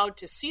isn't allowed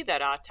to see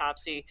that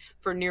autopsy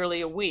for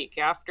nearly a week.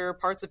 After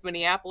parts of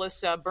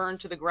Minneapolis burn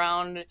to the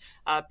ground,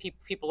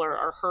 people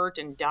are hurt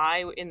and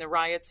die in the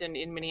riots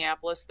in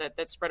Minneapolis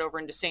that spread over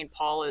into St.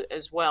 Paul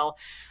as well.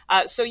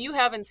 So you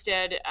have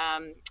instead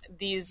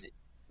these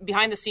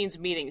behind-the-scenes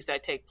meetings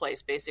that take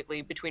place,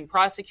 basically, between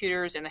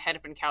prosecutors and the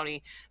Hennepin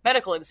County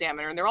medical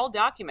examiner, and they're all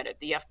documented.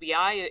 The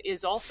FBI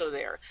is also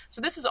there. So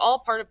this is all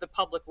part of the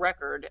public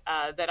record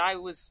that I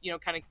was,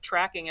 kind of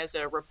tracking as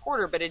a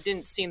reporter, but it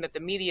didn't seem that the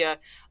media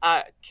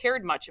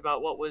cared much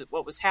about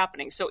what was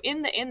happening. So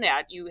in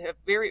that, you have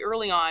very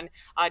early on,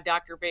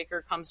 Dr.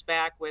 Baker comes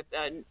back with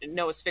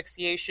no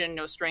asphyxiation,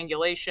 no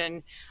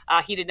strangulation.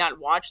 He did not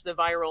watch the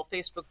viral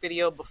Facebook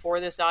video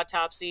before this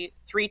autopsy.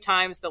 3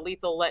 times the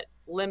lethal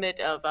limit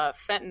of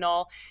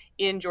fentanyl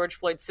in George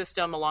Floyd's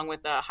system, along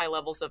with high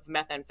levels of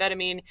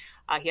methamphetamine.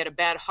 He had a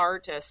bad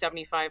heart, a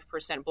 75%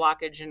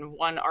 blockage in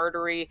one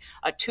artery,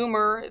 a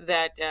tumor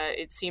that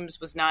it seems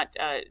was not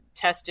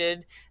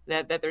tested,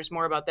 that there's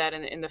more about that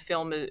in the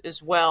film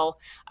as well.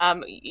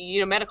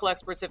 Medical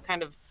experts have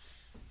kind of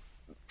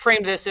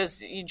framed this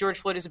as George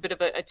Floyd is a bit of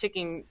a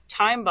ticking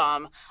time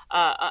bomb.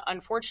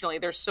 Unfortunately,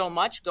 there's so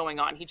much going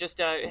on. He just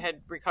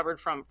had recovered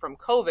from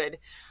COVID.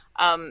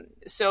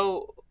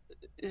 So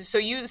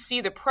you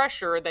see the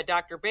pressure that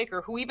Dr.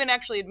 Baker, who even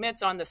actually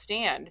admits on the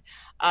stand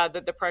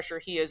that the pressure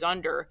he is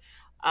under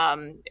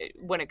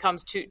when it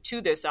comes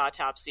to this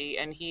autopsy,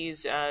 and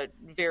he's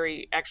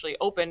very actually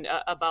open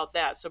about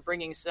that. So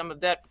bringing some of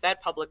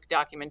that public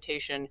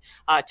documentation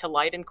to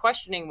light and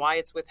questioning why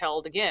it's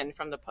withheld again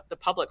from the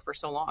public for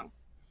so long.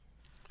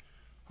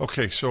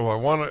 Okay, so I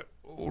want to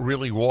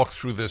really walk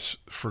through this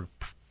for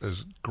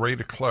as great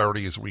a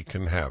clarity as we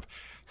can have.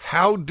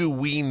 How do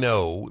we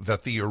know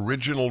that the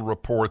original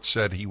report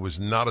said he was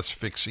not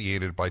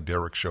asphyxiated by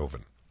Derek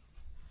Chauvin?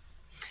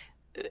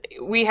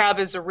 We have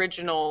his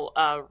original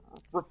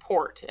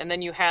report, and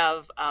then you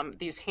have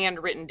these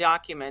handwritten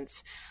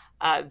documents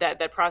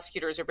that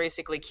prosecutors are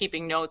basically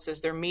keeping notes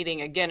as they're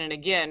meeting again and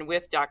again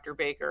with Dr.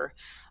 Baker,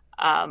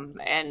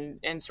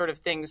 and sort of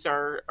things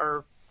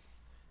are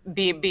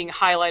being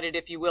highlighted,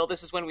 if you will.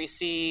 This is when we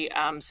see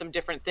some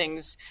different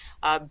things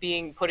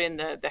being put in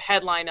the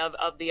headline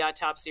of the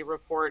autopsy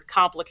report,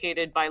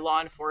 complicated by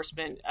law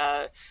enforcement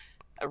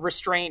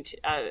restraint,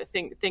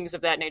 things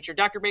of that nature.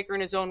 Dr. Baker,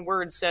 in his own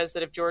words, says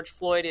that if George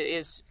Floyd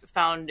is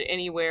found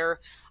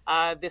anywhere,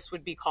 this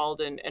would be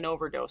called an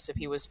overdose if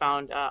he was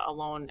found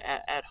alone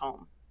at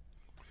home.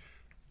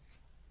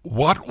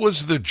 What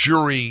was the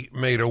jury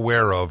made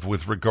aware of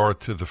with regard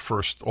to the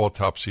first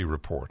autopsy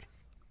report?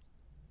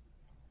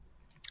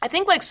 I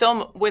think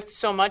with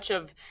so much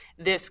of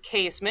this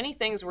case, many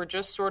things were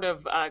just sort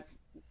of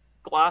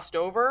glossed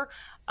over.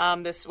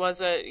 This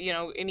was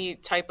any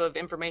type of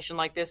information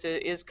like this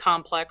is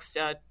complex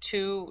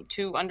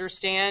to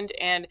understand.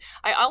 And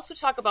I also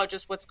talk about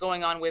just what's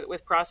going on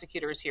with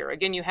prosecutors here.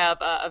 Again, you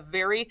have a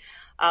very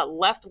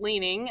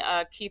left-leaning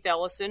Keith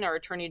Ellison, our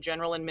Attorney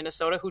General in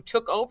Minnesota, who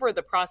took over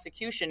the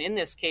prosecution in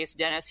this case,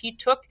 Dennis. He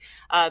took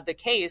the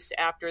case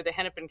after the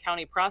Hennepin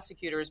County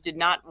prosecutors did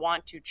not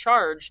want to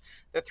charge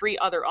the 3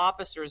 other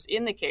officers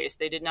in the case.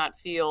 They did not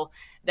feel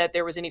that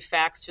there was any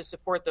facts to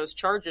support those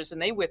charges, and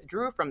they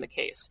withdrew from the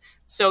case.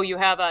 So you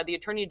have the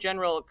Attorney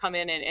General come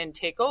in and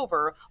take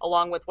over,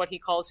 along with what he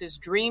calls his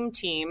dream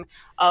team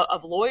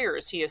of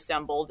lawyers he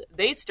assembled.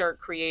 They start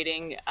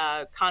creating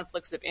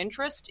conflicts of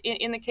interest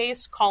in the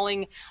case,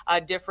 calling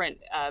different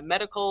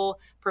medical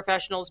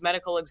professionals,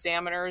 medical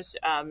examiners.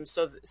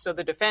 So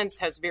the defense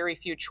has very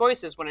few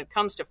choices when it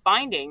comes to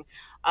finding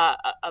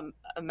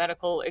a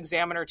medical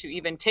examiner to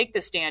even take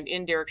the stand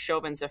in Derek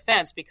Chauvin's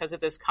offense because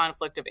of this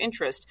conflict of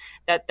interest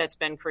that's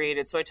been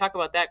created. So I talk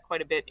about that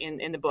quite a bit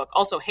in the book.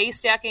 Also,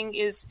 haystacking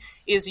is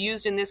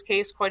used in this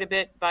case quite a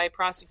bit by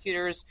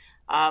prosecutors.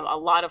 A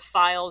lot of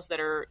files that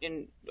are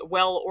in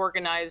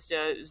well-organized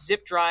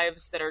zip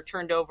drives that are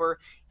turned over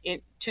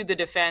to the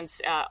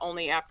defense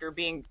only after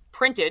being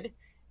printed,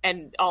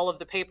 and all of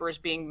the papers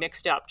being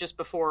mixed up just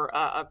before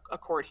a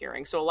court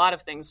hearing. So a lot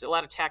of things, a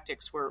lot of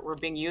tactics were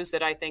being used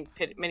that I think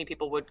many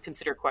people would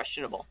consider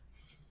questionable.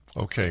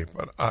 Okay,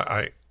 but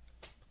I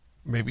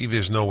maybe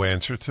there's no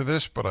answer to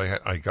this, but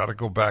I got to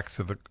go back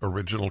to the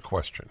original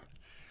question.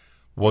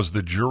 Was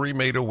the jury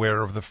made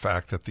aware of the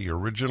fact that the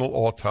original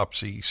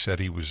autopsy said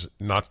he was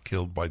not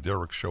killed by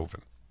Derek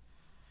Chauvin?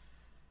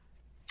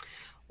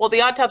 Well,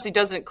 the autopsy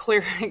doesn't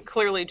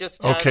clearly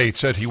just... okay, it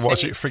said he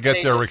wasn't...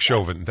 Forget Derek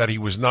Chauvin, that he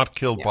was not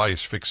killed by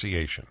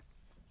asphyxiation.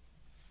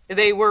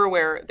 They were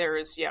aware. That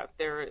is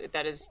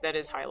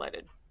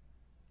highlighted.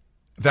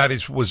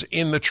 That was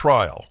in the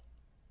trial?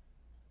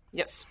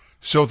 Yes.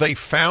 So they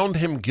found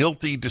him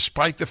guilty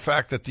despite the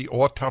fact that the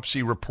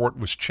autopsy report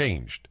was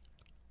changed?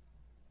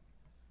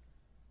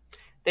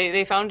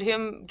 They found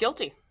him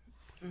guilty.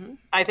 Mm-hmm.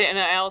 And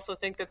I also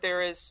think that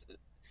there is,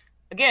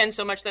 again,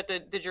 so much that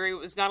the jury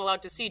was not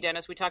allowed to see.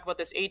 Dennis, we talk about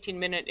this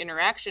 18-minute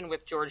interaction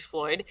with George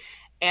Floyd,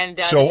 and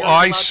so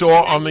I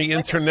saw on the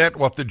internet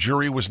what the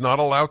jury was not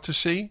allowed to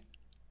see.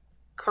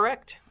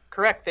 Correct.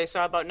 They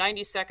saw about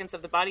 90 seconds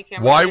of the body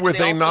camera. Why were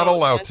they not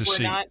allowed to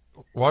see?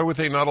 Why were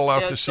they not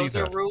allowed to see that?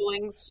 Those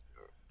are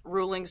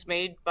rulings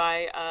made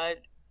by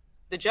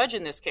the judge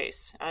in this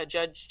case,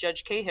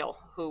 Judge Cahill,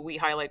 who we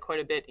highlight quite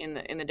a bit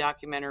in the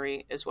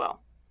documentary as well.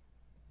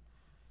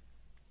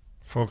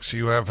 Folks,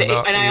 you have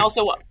enough. And I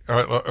also,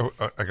 I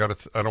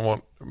don't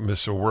want to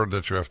miss a word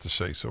that you have to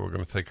say, so we're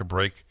going to take a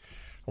break.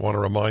 I want to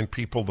remind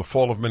people the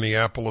Fall of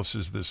Minneapolis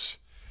is this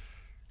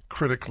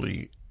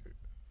critically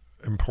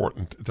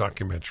important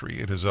documentary.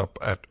 It is up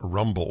at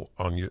Rumble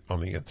on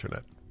the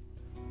internet.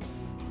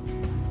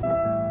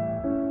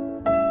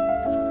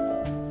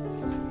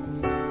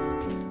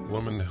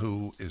 Woman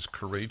who is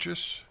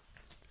courageous,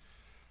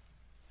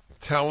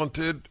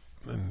 talented,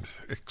 and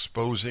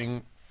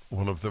exposing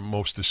one of the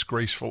most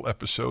disgraceful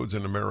episodes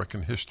in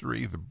American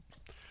history,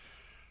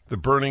 the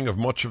burning of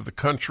much of the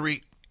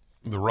country,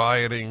 the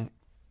rioting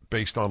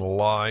based on a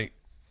lie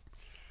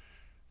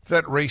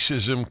that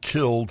racism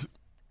killed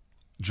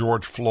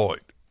George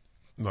Floyd.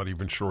 Not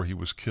even sure he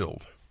was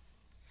killed.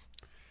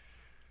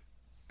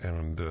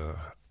 And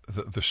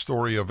the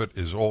story of it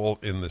is all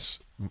in this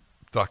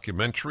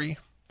documentary,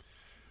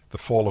 The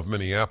Fall of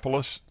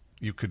Minneapolis.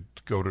 You could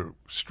go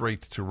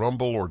straight to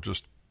Rumble or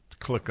just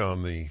click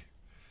on the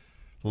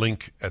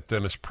link at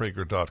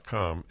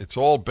DennisPrager.com. It's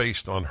all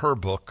based on her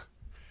book,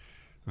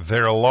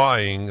 They're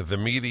Lying, The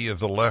Media,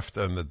 the Left,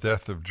 and the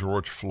Death of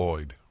George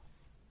Floyd.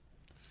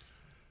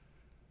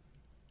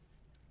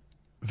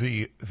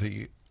 The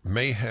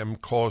mayhem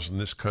caused in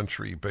this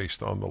country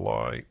based on the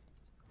lie.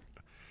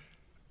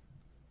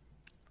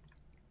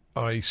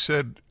 I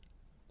said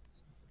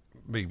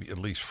maybe at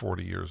least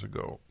 40 years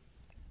ago,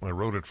 I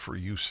wrote it for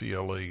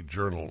UCLA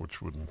Journal, which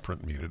wouldn't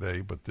print me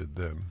today, but did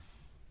then.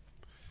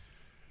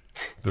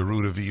 The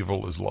root of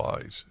evil is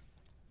lies.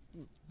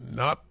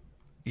 Not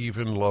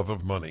even love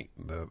of money.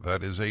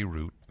 That is a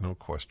root, no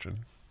question.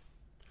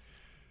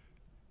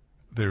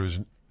 There is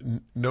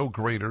no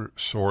greater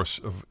source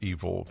of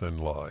evil than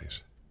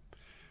lies.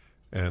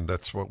 And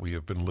that's what we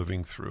have been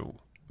living through.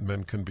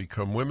 Men can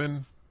become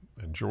women,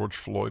 and George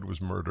Floyd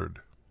was murdered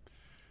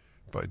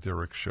by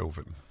Derek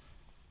Chauvin,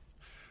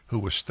 who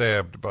was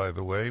stabbed, by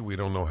the way. We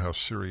don't know how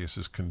serious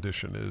his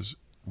condition is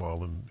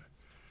while in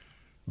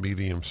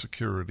medium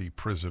security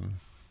prison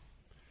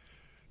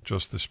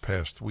just this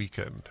past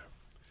weekend.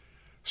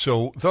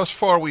 So thus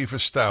far we've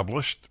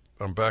established,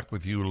 I'm back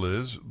with you,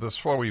 Liz, thus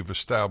far we've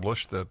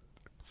established that,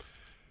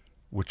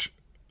 which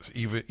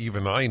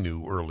even I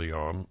knew early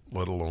on,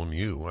 let alone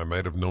you, I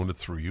might have known it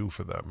through you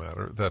for that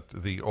matter, that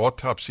the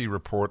autopsy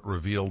report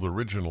revealed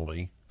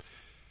originally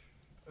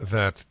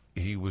that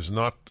he was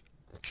not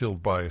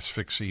killed by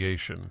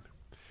asphyxiation.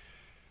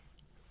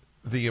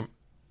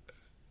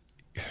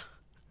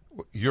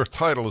 Your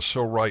title is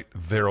so right,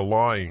 They're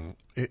Lying.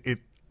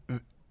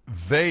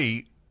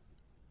 They,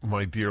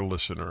 my dear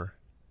listener,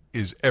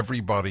 is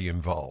everybody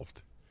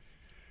involved.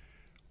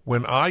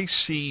 When I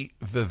see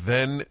the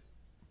then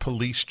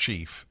police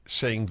chief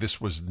saying this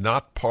was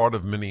not part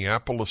of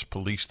Minneapolis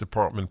Police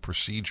Department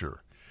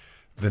procedure,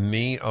 the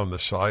knee on the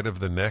side of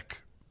the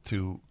neck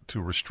to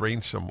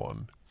restrain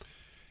someone,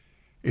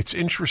 it's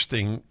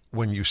interesting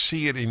when you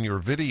see it in your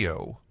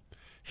video,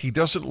 he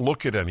doesn't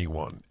look at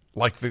anyone.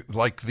 Like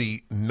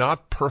the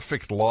not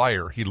perfect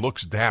liar, he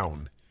looks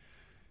down.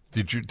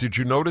 Did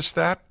you notice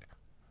that?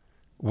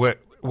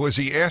 Was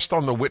he asked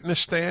on the witness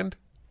stand?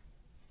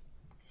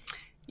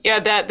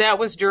 Yeah, that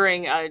was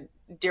during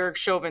Derek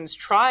Chauvin's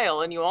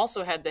trial, and you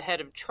also had the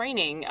head of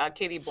training,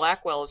 Katie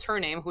Blackwell is her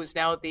name, who's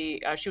now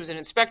she was an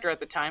inspector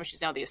at the time.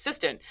 She's now the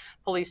assistant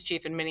police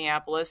chief in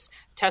Minneapolis,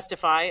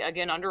 testify,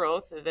 again under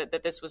oath,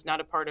 that this was not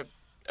a part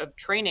of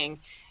training.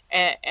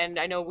 And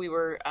I know we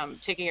were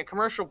taking a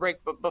commercial break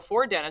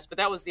before, Dennis, but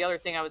that was the other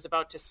thing I was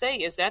about to say,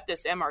 is that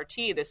this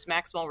MRT, this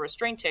maximal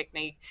restraint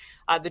technique,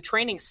 the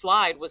training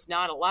slide was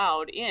not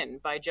allowed in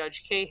by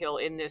Judge Cahill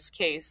in this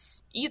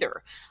case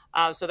either.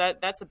 So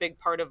that's a big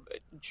part of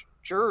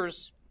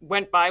jurors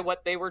went by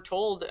what they were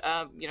told,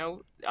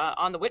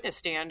 on the witness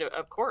stand,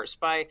 of course,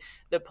 by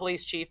the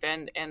police chief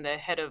and the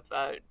head of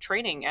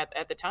training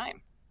at the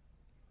time.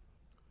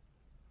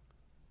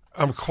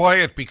 I'm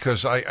quiet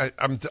because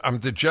I'm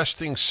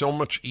digesting so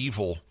much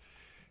evil,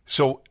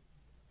 So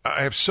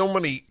I have so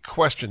many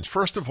questions.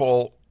 First of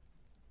all,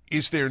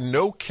 is there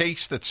no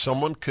case that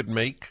someone could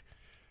make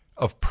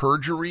of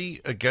perjury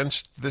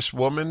against this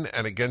woman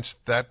and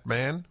against that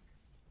man?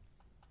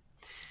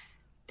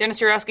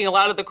 Dennis, you're asking a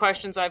lot of the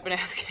questions I've been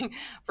asking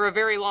for a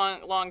very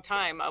long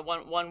time.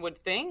 One would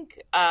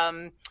think,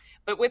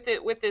 but with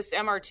this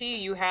MRT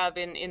you have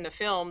in the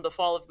film, The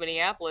Fall of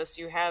Minneapolis,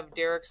 you have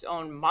Derek's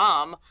own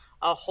mom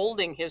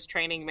holding his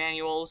training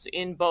manuals.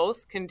 In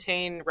both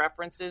contain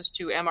references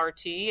to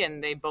MRT,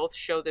 and they both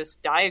show this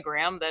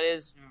diagram that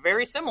is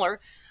very similar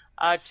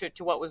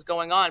to what was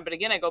going on. But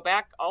again, I go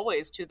back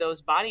always to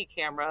those body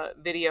camera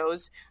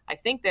videos. I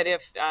think that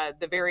if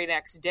the very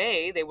next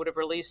day they would have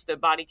released the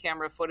body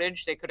camera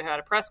footage, they could have had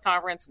a press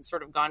conference and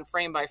sort of gone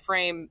frame by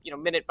frame,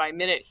 minute by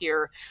minute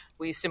here.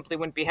 We simply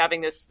wouldn't be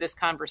having this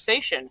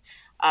conversation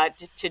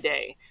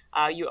today.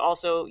 You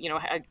also,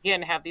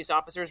 again, have these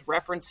officers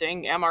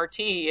referencing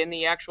MRT in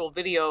the actual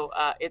video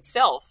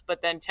itself.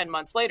 But then 10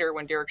 months later,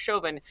 when Derek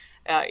Chauvin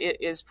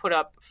is put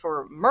up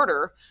for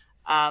murder,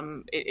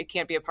 it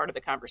can't be a part of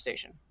the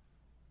conversation.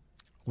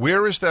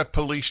 Where is that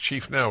police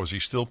chief now? Is he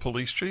still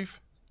police chief?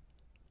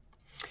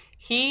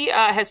 He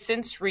has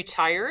since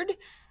retired.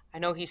 I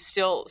know he's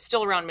still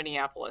around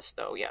Minneapolis,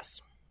 though.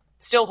 Yes,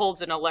 still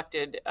holds an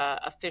elected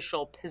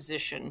official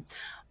position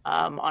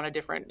on a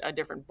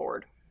different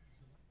board.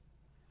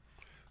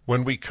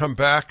 When we come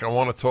back, I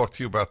want to talk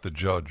to you about the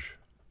judge.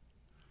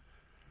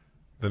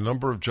 The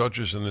number of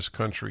judges in this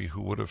country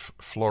who would have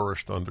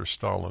flourished under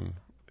Stalin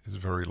is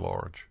very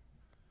large.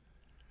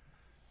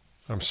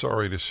 I'm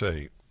sorry to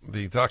say.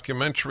 The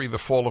documentary, The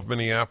Fall of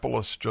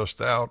Minneapolis,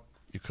 just out.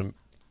 You can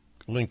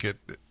link it.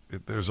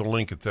 There's a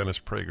link at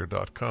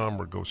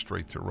DennisPrager.com or go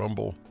straight to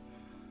Rumble.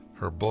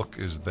 Her book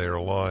is There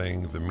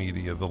Lying, The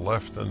Media, the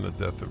Left, and the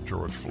Death of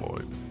George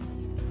Floyd.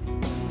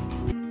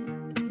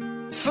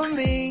 For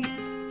me.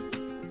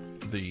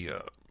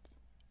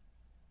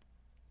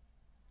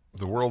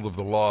 The world of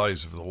the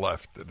lies of the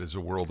left, it is a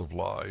world of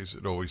lies.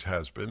 It always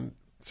has been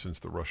since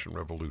the Russian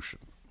Revolution.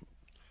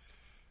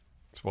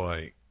 That's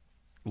why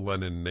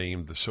Lenin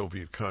named the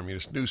Soviet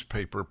communist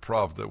newspaper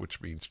Pravda,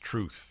 which means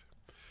truth.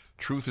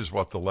 Truth is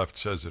what the left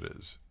says it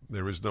is.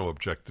 There is no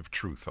objective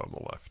truth on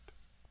the left.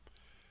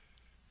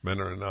 Men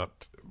are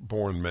not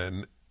born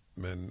men.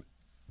 Men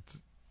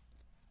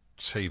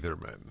say they're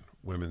men.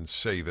 Women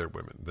say they're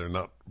women. They're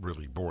not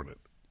really born it.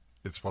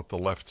 It's what the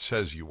left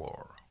says you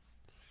are.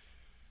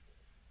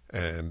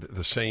 And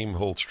the same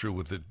holds true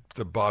with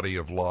the body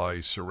of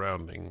lies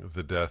surrounding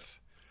the death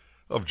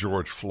of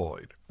George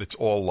Floyd. It's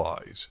all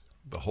lies.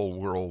 The whole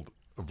world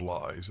of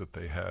lies that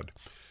they had.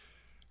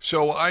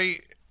 So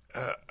I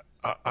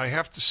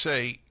have to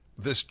say,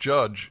 this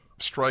judge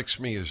strikes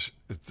me as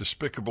a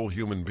despicable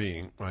human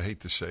being. I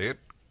hate to say it.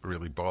 It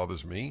really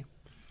bothers me.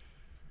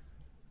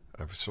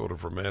 I've sort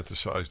of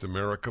romanticized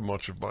America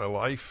much of my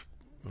life.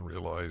 I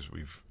realize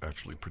we've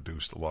actually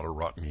produced a lot of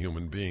rotten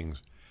human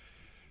beings.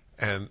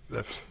 And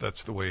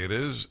that's the way it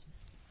is.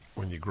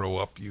 When you grow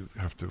up, you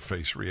have to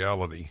face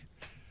reality.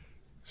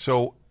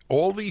 So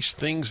all these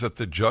things that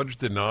the judge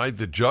denied,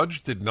 the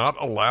judge did not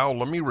allow,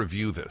 let me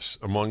review this,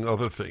 among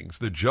other things.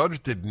 The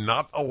judge did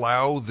not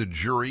allow the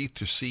jury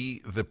to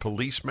see the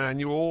police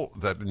manual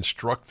that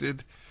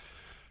instructed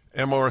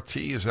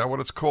MRT. Is that what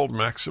it's called?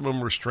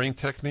 Maximum restraint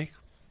technique?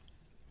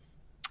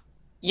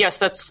 Yes,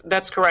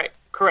 that's correct.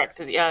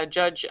 Correct.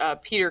 Judge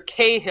Peter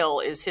Cahill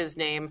is his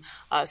name,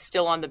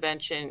 still on the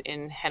bench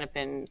in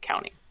Hennepin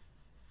County.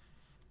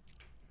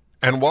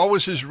 And what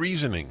was his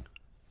reasoning?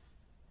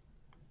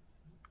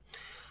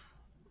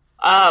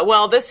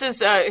 Well, this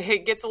is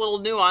it gets a little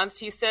nuanced.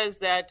 He says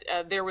that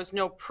there was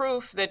no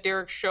proof that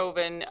Derek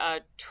Chauvin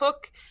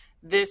took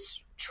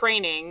this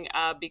training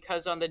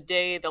because on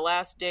the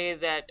last day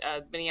that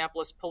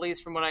Minneapolis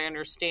police, from what I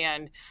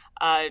understand,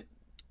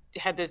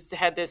 had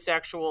this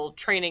actual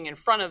training in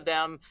front of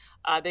them,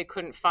 they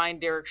couldn't find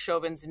Derek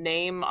Chauvin's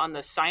name on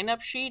the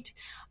sign-up sheet.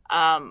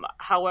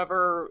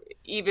 However,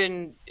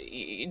 even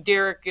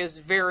Derek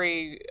is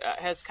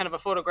has kind of a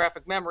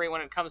photographic memory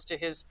when it comes to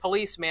his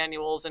police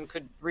manuals and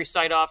could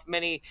recite off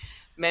many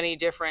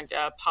different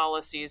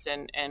policies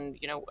and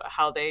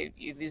how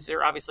these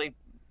are obviously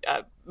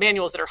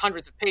manuals that are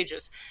hundreds of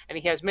pages, and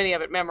he has many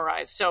of it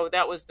memorized. So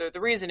that was the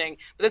reasoning.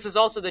 But this is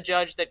also the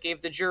judge that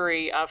gave the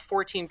jury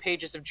 14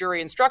 pages of jury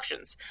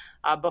instructions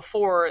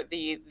before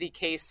the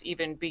case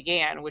even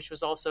began, which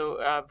was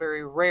also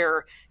very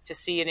rare to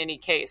see in any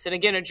case. And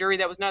again, a jury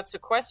that was not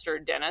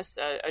sequestered, Dennis,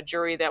 a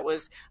jury that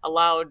was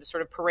allowed,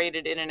 sort of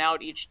paraded in and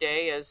out each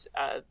day as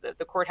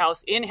the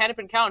courthouse in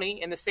Hennepin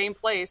County, in the same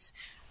place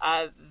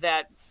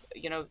that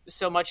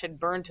so much had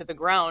burned to the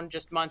ground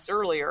just months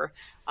earlier,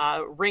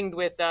 ringed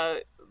with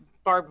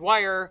barbed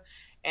wire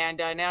and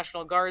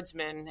National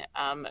Guardsmen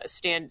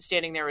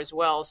standing there as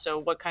well. So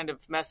what kind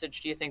of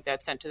message do you think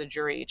that sent to the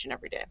jury each and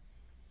every day?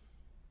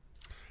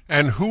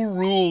 And who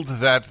ruled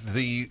that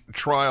the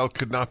trial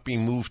could not be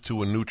moved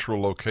to a neutral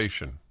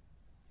location?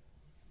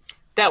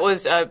 That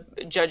was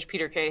Judge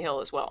Peter Cahill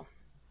as well.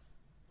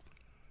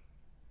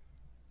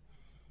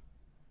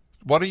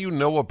 What do you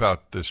know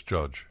about this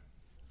judge?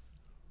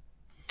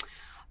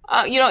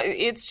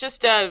 It's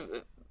just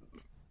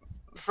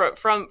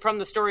from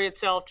the story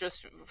itself,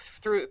 just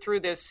through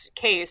this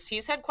case,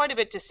 he's had quite a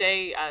bit to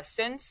say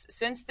since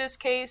this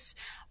case.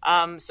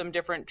 Some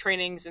different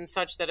trainings and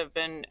such that have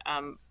been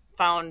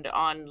found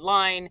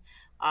online,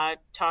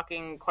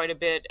 talking quite a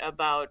bit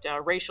about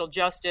racial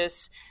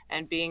justice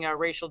and being a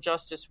racial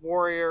justice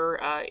warrior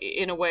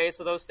in a way.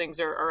 So those things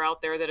are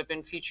out there that have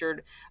been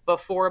featured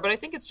before. But I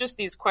think it's just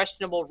these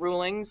questionable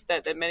rulings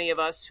that many of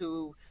us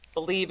who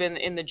believe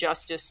in the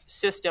justice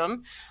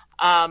system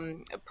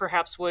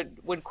perhaps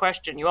would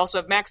question. You also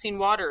have Maxine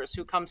Waters,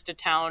 who comes to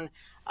town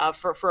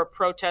for a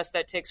protest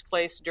that takes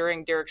place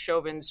during Derek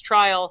Chauvin's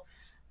trial.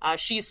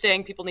 She's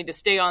saying people need to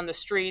stay on the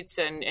streets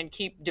and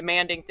keep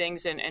demanding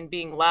things and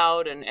being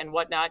loud and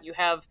whatnot. You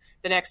have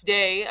the next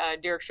day,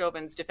 Derek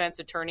Chauvin's defense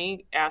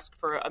attorney asked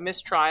for a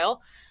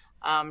mistrial.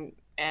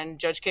 And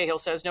Judge Cahill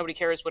says nobody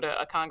cares what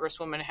a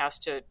congresswoman has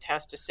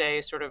to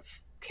say, sort of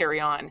carry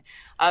on.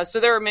 So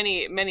there are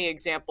many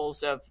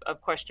examples of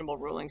questionable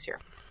rulings here.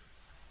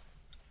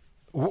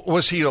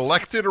 Was he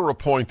elected or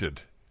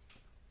appointed?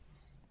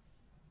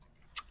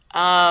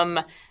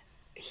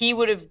 He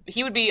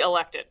would be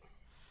elected,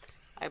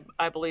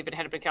 I believe, in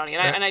Hennepin County.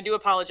 And I do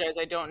apologize.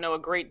 I don't know a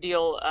great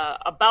deal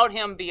about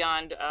him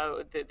beyond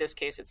this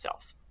case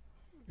itself.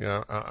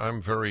 Yeah,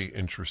 I'm very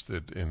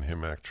interested in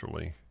him,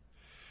 actually.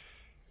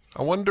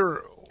 I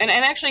wonder. And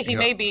actually, he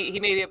may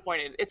be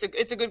appointed.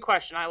 It's a good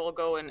question. I will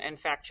go and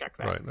fact check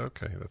that. Right.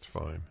 Okay, that's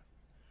fine.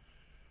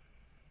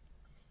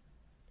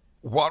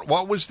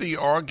 What was the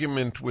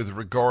argument with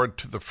regard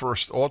to the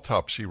first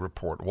autopsy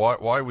report?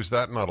 Why was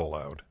that not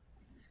allowed?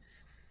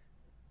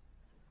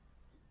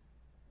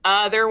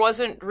 There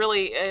wasn't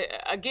really.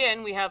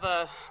 Again, we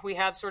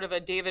have sort of a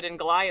David and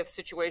Goliath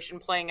situation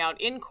playing out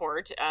in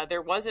court.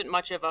 There wasn't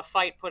much of a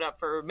fight put up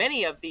for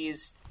many of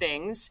these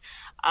things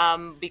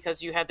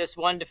because you had this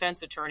one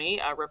defense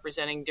attorney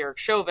representing Derek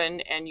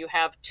Chauvin, and you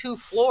have two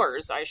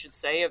floors, I should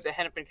say, of the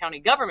Hennepin County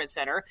Government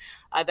Center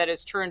that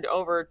is turned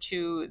over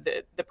to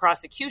the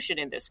prosecution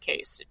in this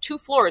case. Two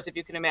floors, if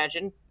you can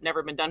imagine,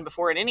 never been done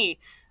before in any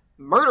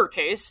murder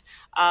case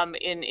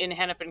in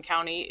Hennepin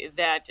County,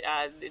 that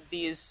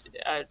these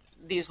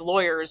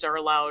lawyers are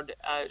allowed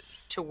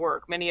to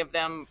work. Many of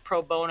them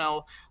pro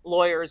bono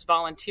lawyers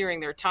volunteering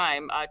their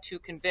time to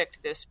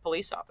convict this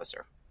police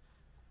officer.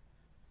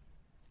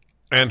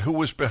 And who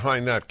was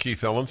behind that?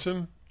 Keith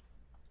Ellison?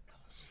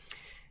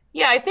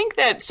 Yeah, I think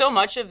that so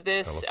much of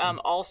this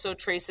also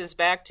traces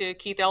back to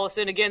Keith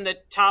Ellison, again, the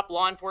top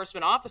law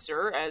enforcement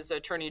officer as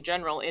Attorney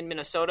General in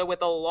Minnesota,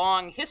 with a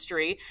long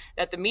history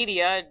that the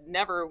media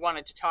never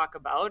wanted to talk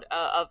about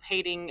of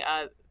hating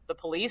the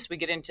police. We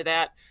get into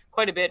that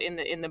quite a bit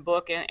in the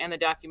book and the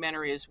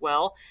documentary as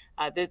well.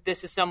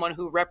 This is someone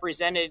who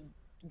represented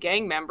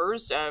gang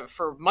members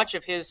for much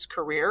of his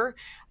career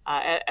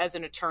as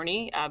an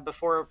attorney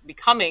before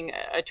becoming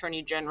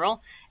Attorney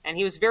General, and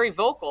he was very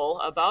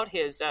vocal about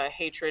his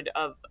hatred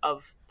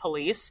of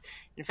police.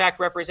 In fact,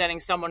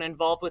 representing someone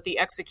involved with the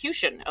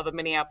execution of a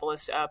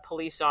Minneapolis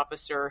police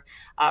officer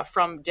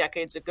from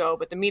decades ago.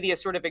 But the media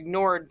sort of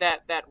ignored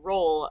that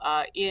role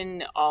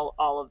in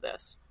all of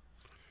this.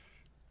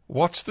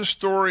 What's the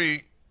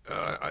story?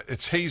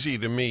 It's hazy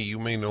to me. You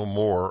may know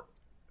more.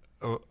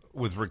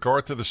 With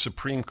regard to the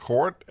Supreme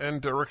Court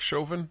and Derek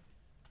Chauvin?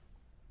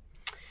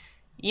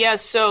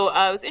 Yes, so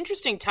it was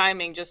interesting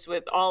timing just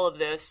with all of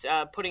this,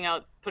 putting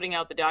out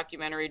the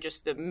documentary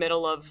just the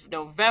middle of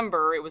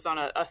November. It was on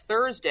a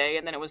Thursday,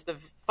 and then it was the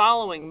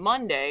following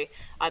Monday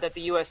that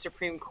the U.S.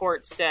 Supreme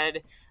Court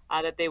said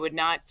that they would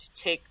not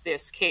take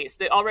this case.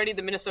 Already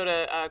the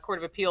Minnesota Court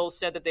of Appeals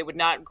said that they would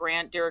not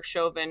grant Derek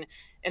Chauvin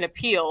an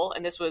appeal,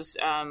 and this was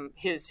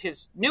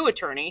his new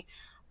attorney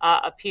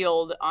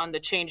appealed on the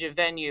change of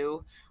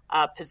venue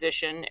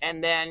position.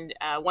 And then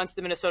once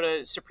the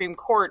Minnesota Supreme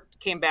Court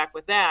came back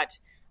with that,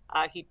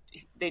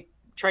 they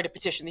tried to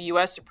petition the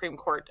U.S. Supreme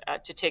Court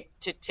to take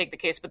the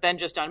case. But then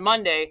just on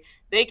Monday,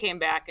 they came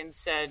back and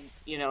said,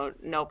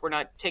 nope, we're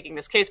not taking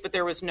this case. But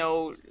there was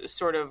no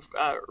sort of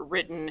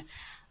written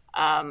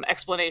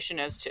explanation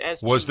as to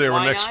was there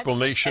why an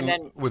explanation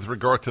then, with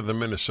regard to the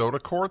Minnesota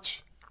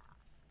courts?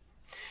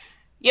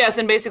 Yes,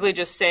 and basically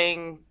just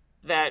saying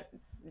that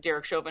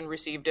Derek Chauvin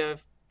received a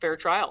fair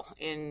trial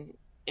in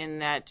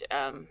that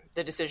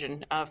the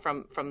decision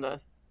from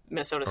the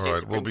Minnesota State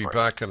Supreme Court. All right, we'll be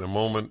back in a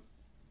moment.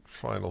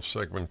 Final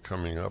segment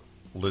coming up.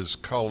 Liz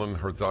Cullen,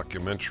 her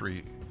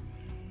documentary,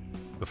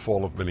 The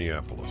Fall of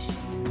Minneapolis.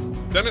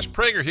 Dennis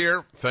Prager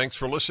here. Thanks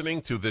for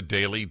listening to the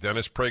Daily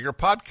Dennis Prager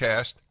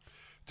Podcast.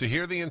 To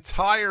hear the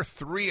entire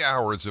 3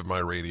 hours of my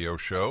radio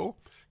show,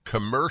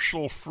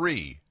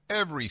 commercial-free,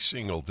 every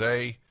single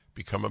day,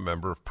 become a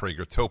member of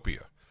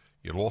Pragertopia.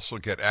 You'll also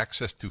get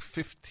access to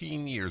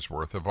 15 years'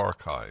 worth of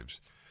archives,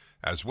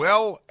 as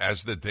well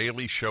as the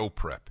daily show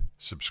prep.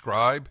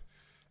 Subscribe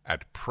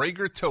at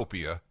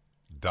Pragertopia.com.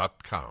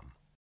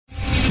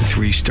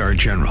 3-star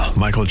general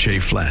Michael J.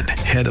 Flynn,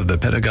 head of the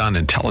Pentagon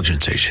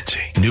Intelligence Agency,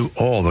 knew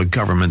all the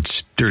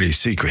government's dirty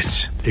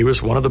secrets. He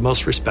was one of the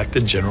most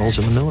respected generals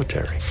in the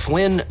military.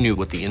 Flynn knew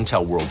what the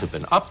intel world had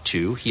been up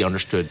to. He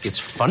understood its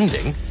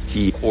funding.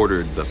 He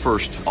ordered the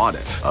first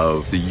audit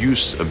of the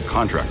use of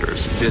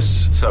contractors.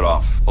 This set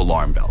off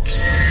alarm bells.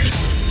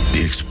 The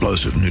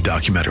explosive new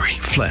documentary,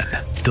 Flynn,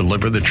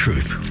 Deliver the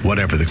Truth,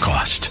 Whatever the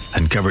Cost,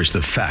 uncovers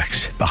the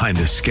facts behind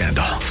this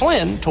scandal.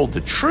 Flynn told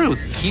the truth.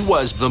 He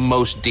was the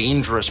most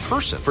dangerous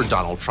person for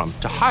Donald Trump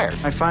to hire.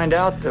 I find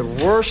out the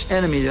worst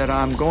enemy that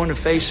I'm going to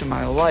face in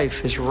my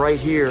life is right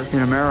here in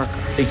America.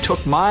 They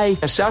took my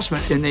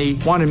assessment and they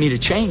wanted me to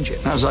change it.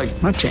 And I was like,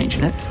 I'm not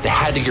changing it. They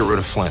had to get rid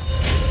of Flynn.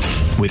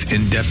 With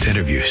in-depth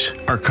interviews,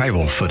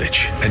 archival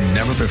footage, and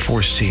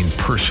never-before-seen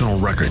personal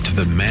records of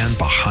the man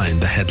behind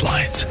the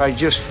headlines. I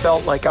just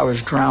felt like I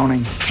was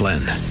drowning.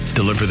 Flynn,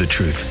 Deliver the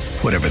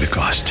Truth, Whatever the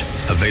Cost.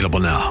 Available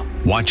now.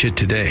 Watch it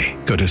today.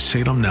 Go to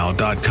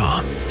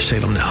salemnow.com.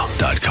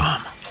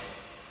 salemnow.com.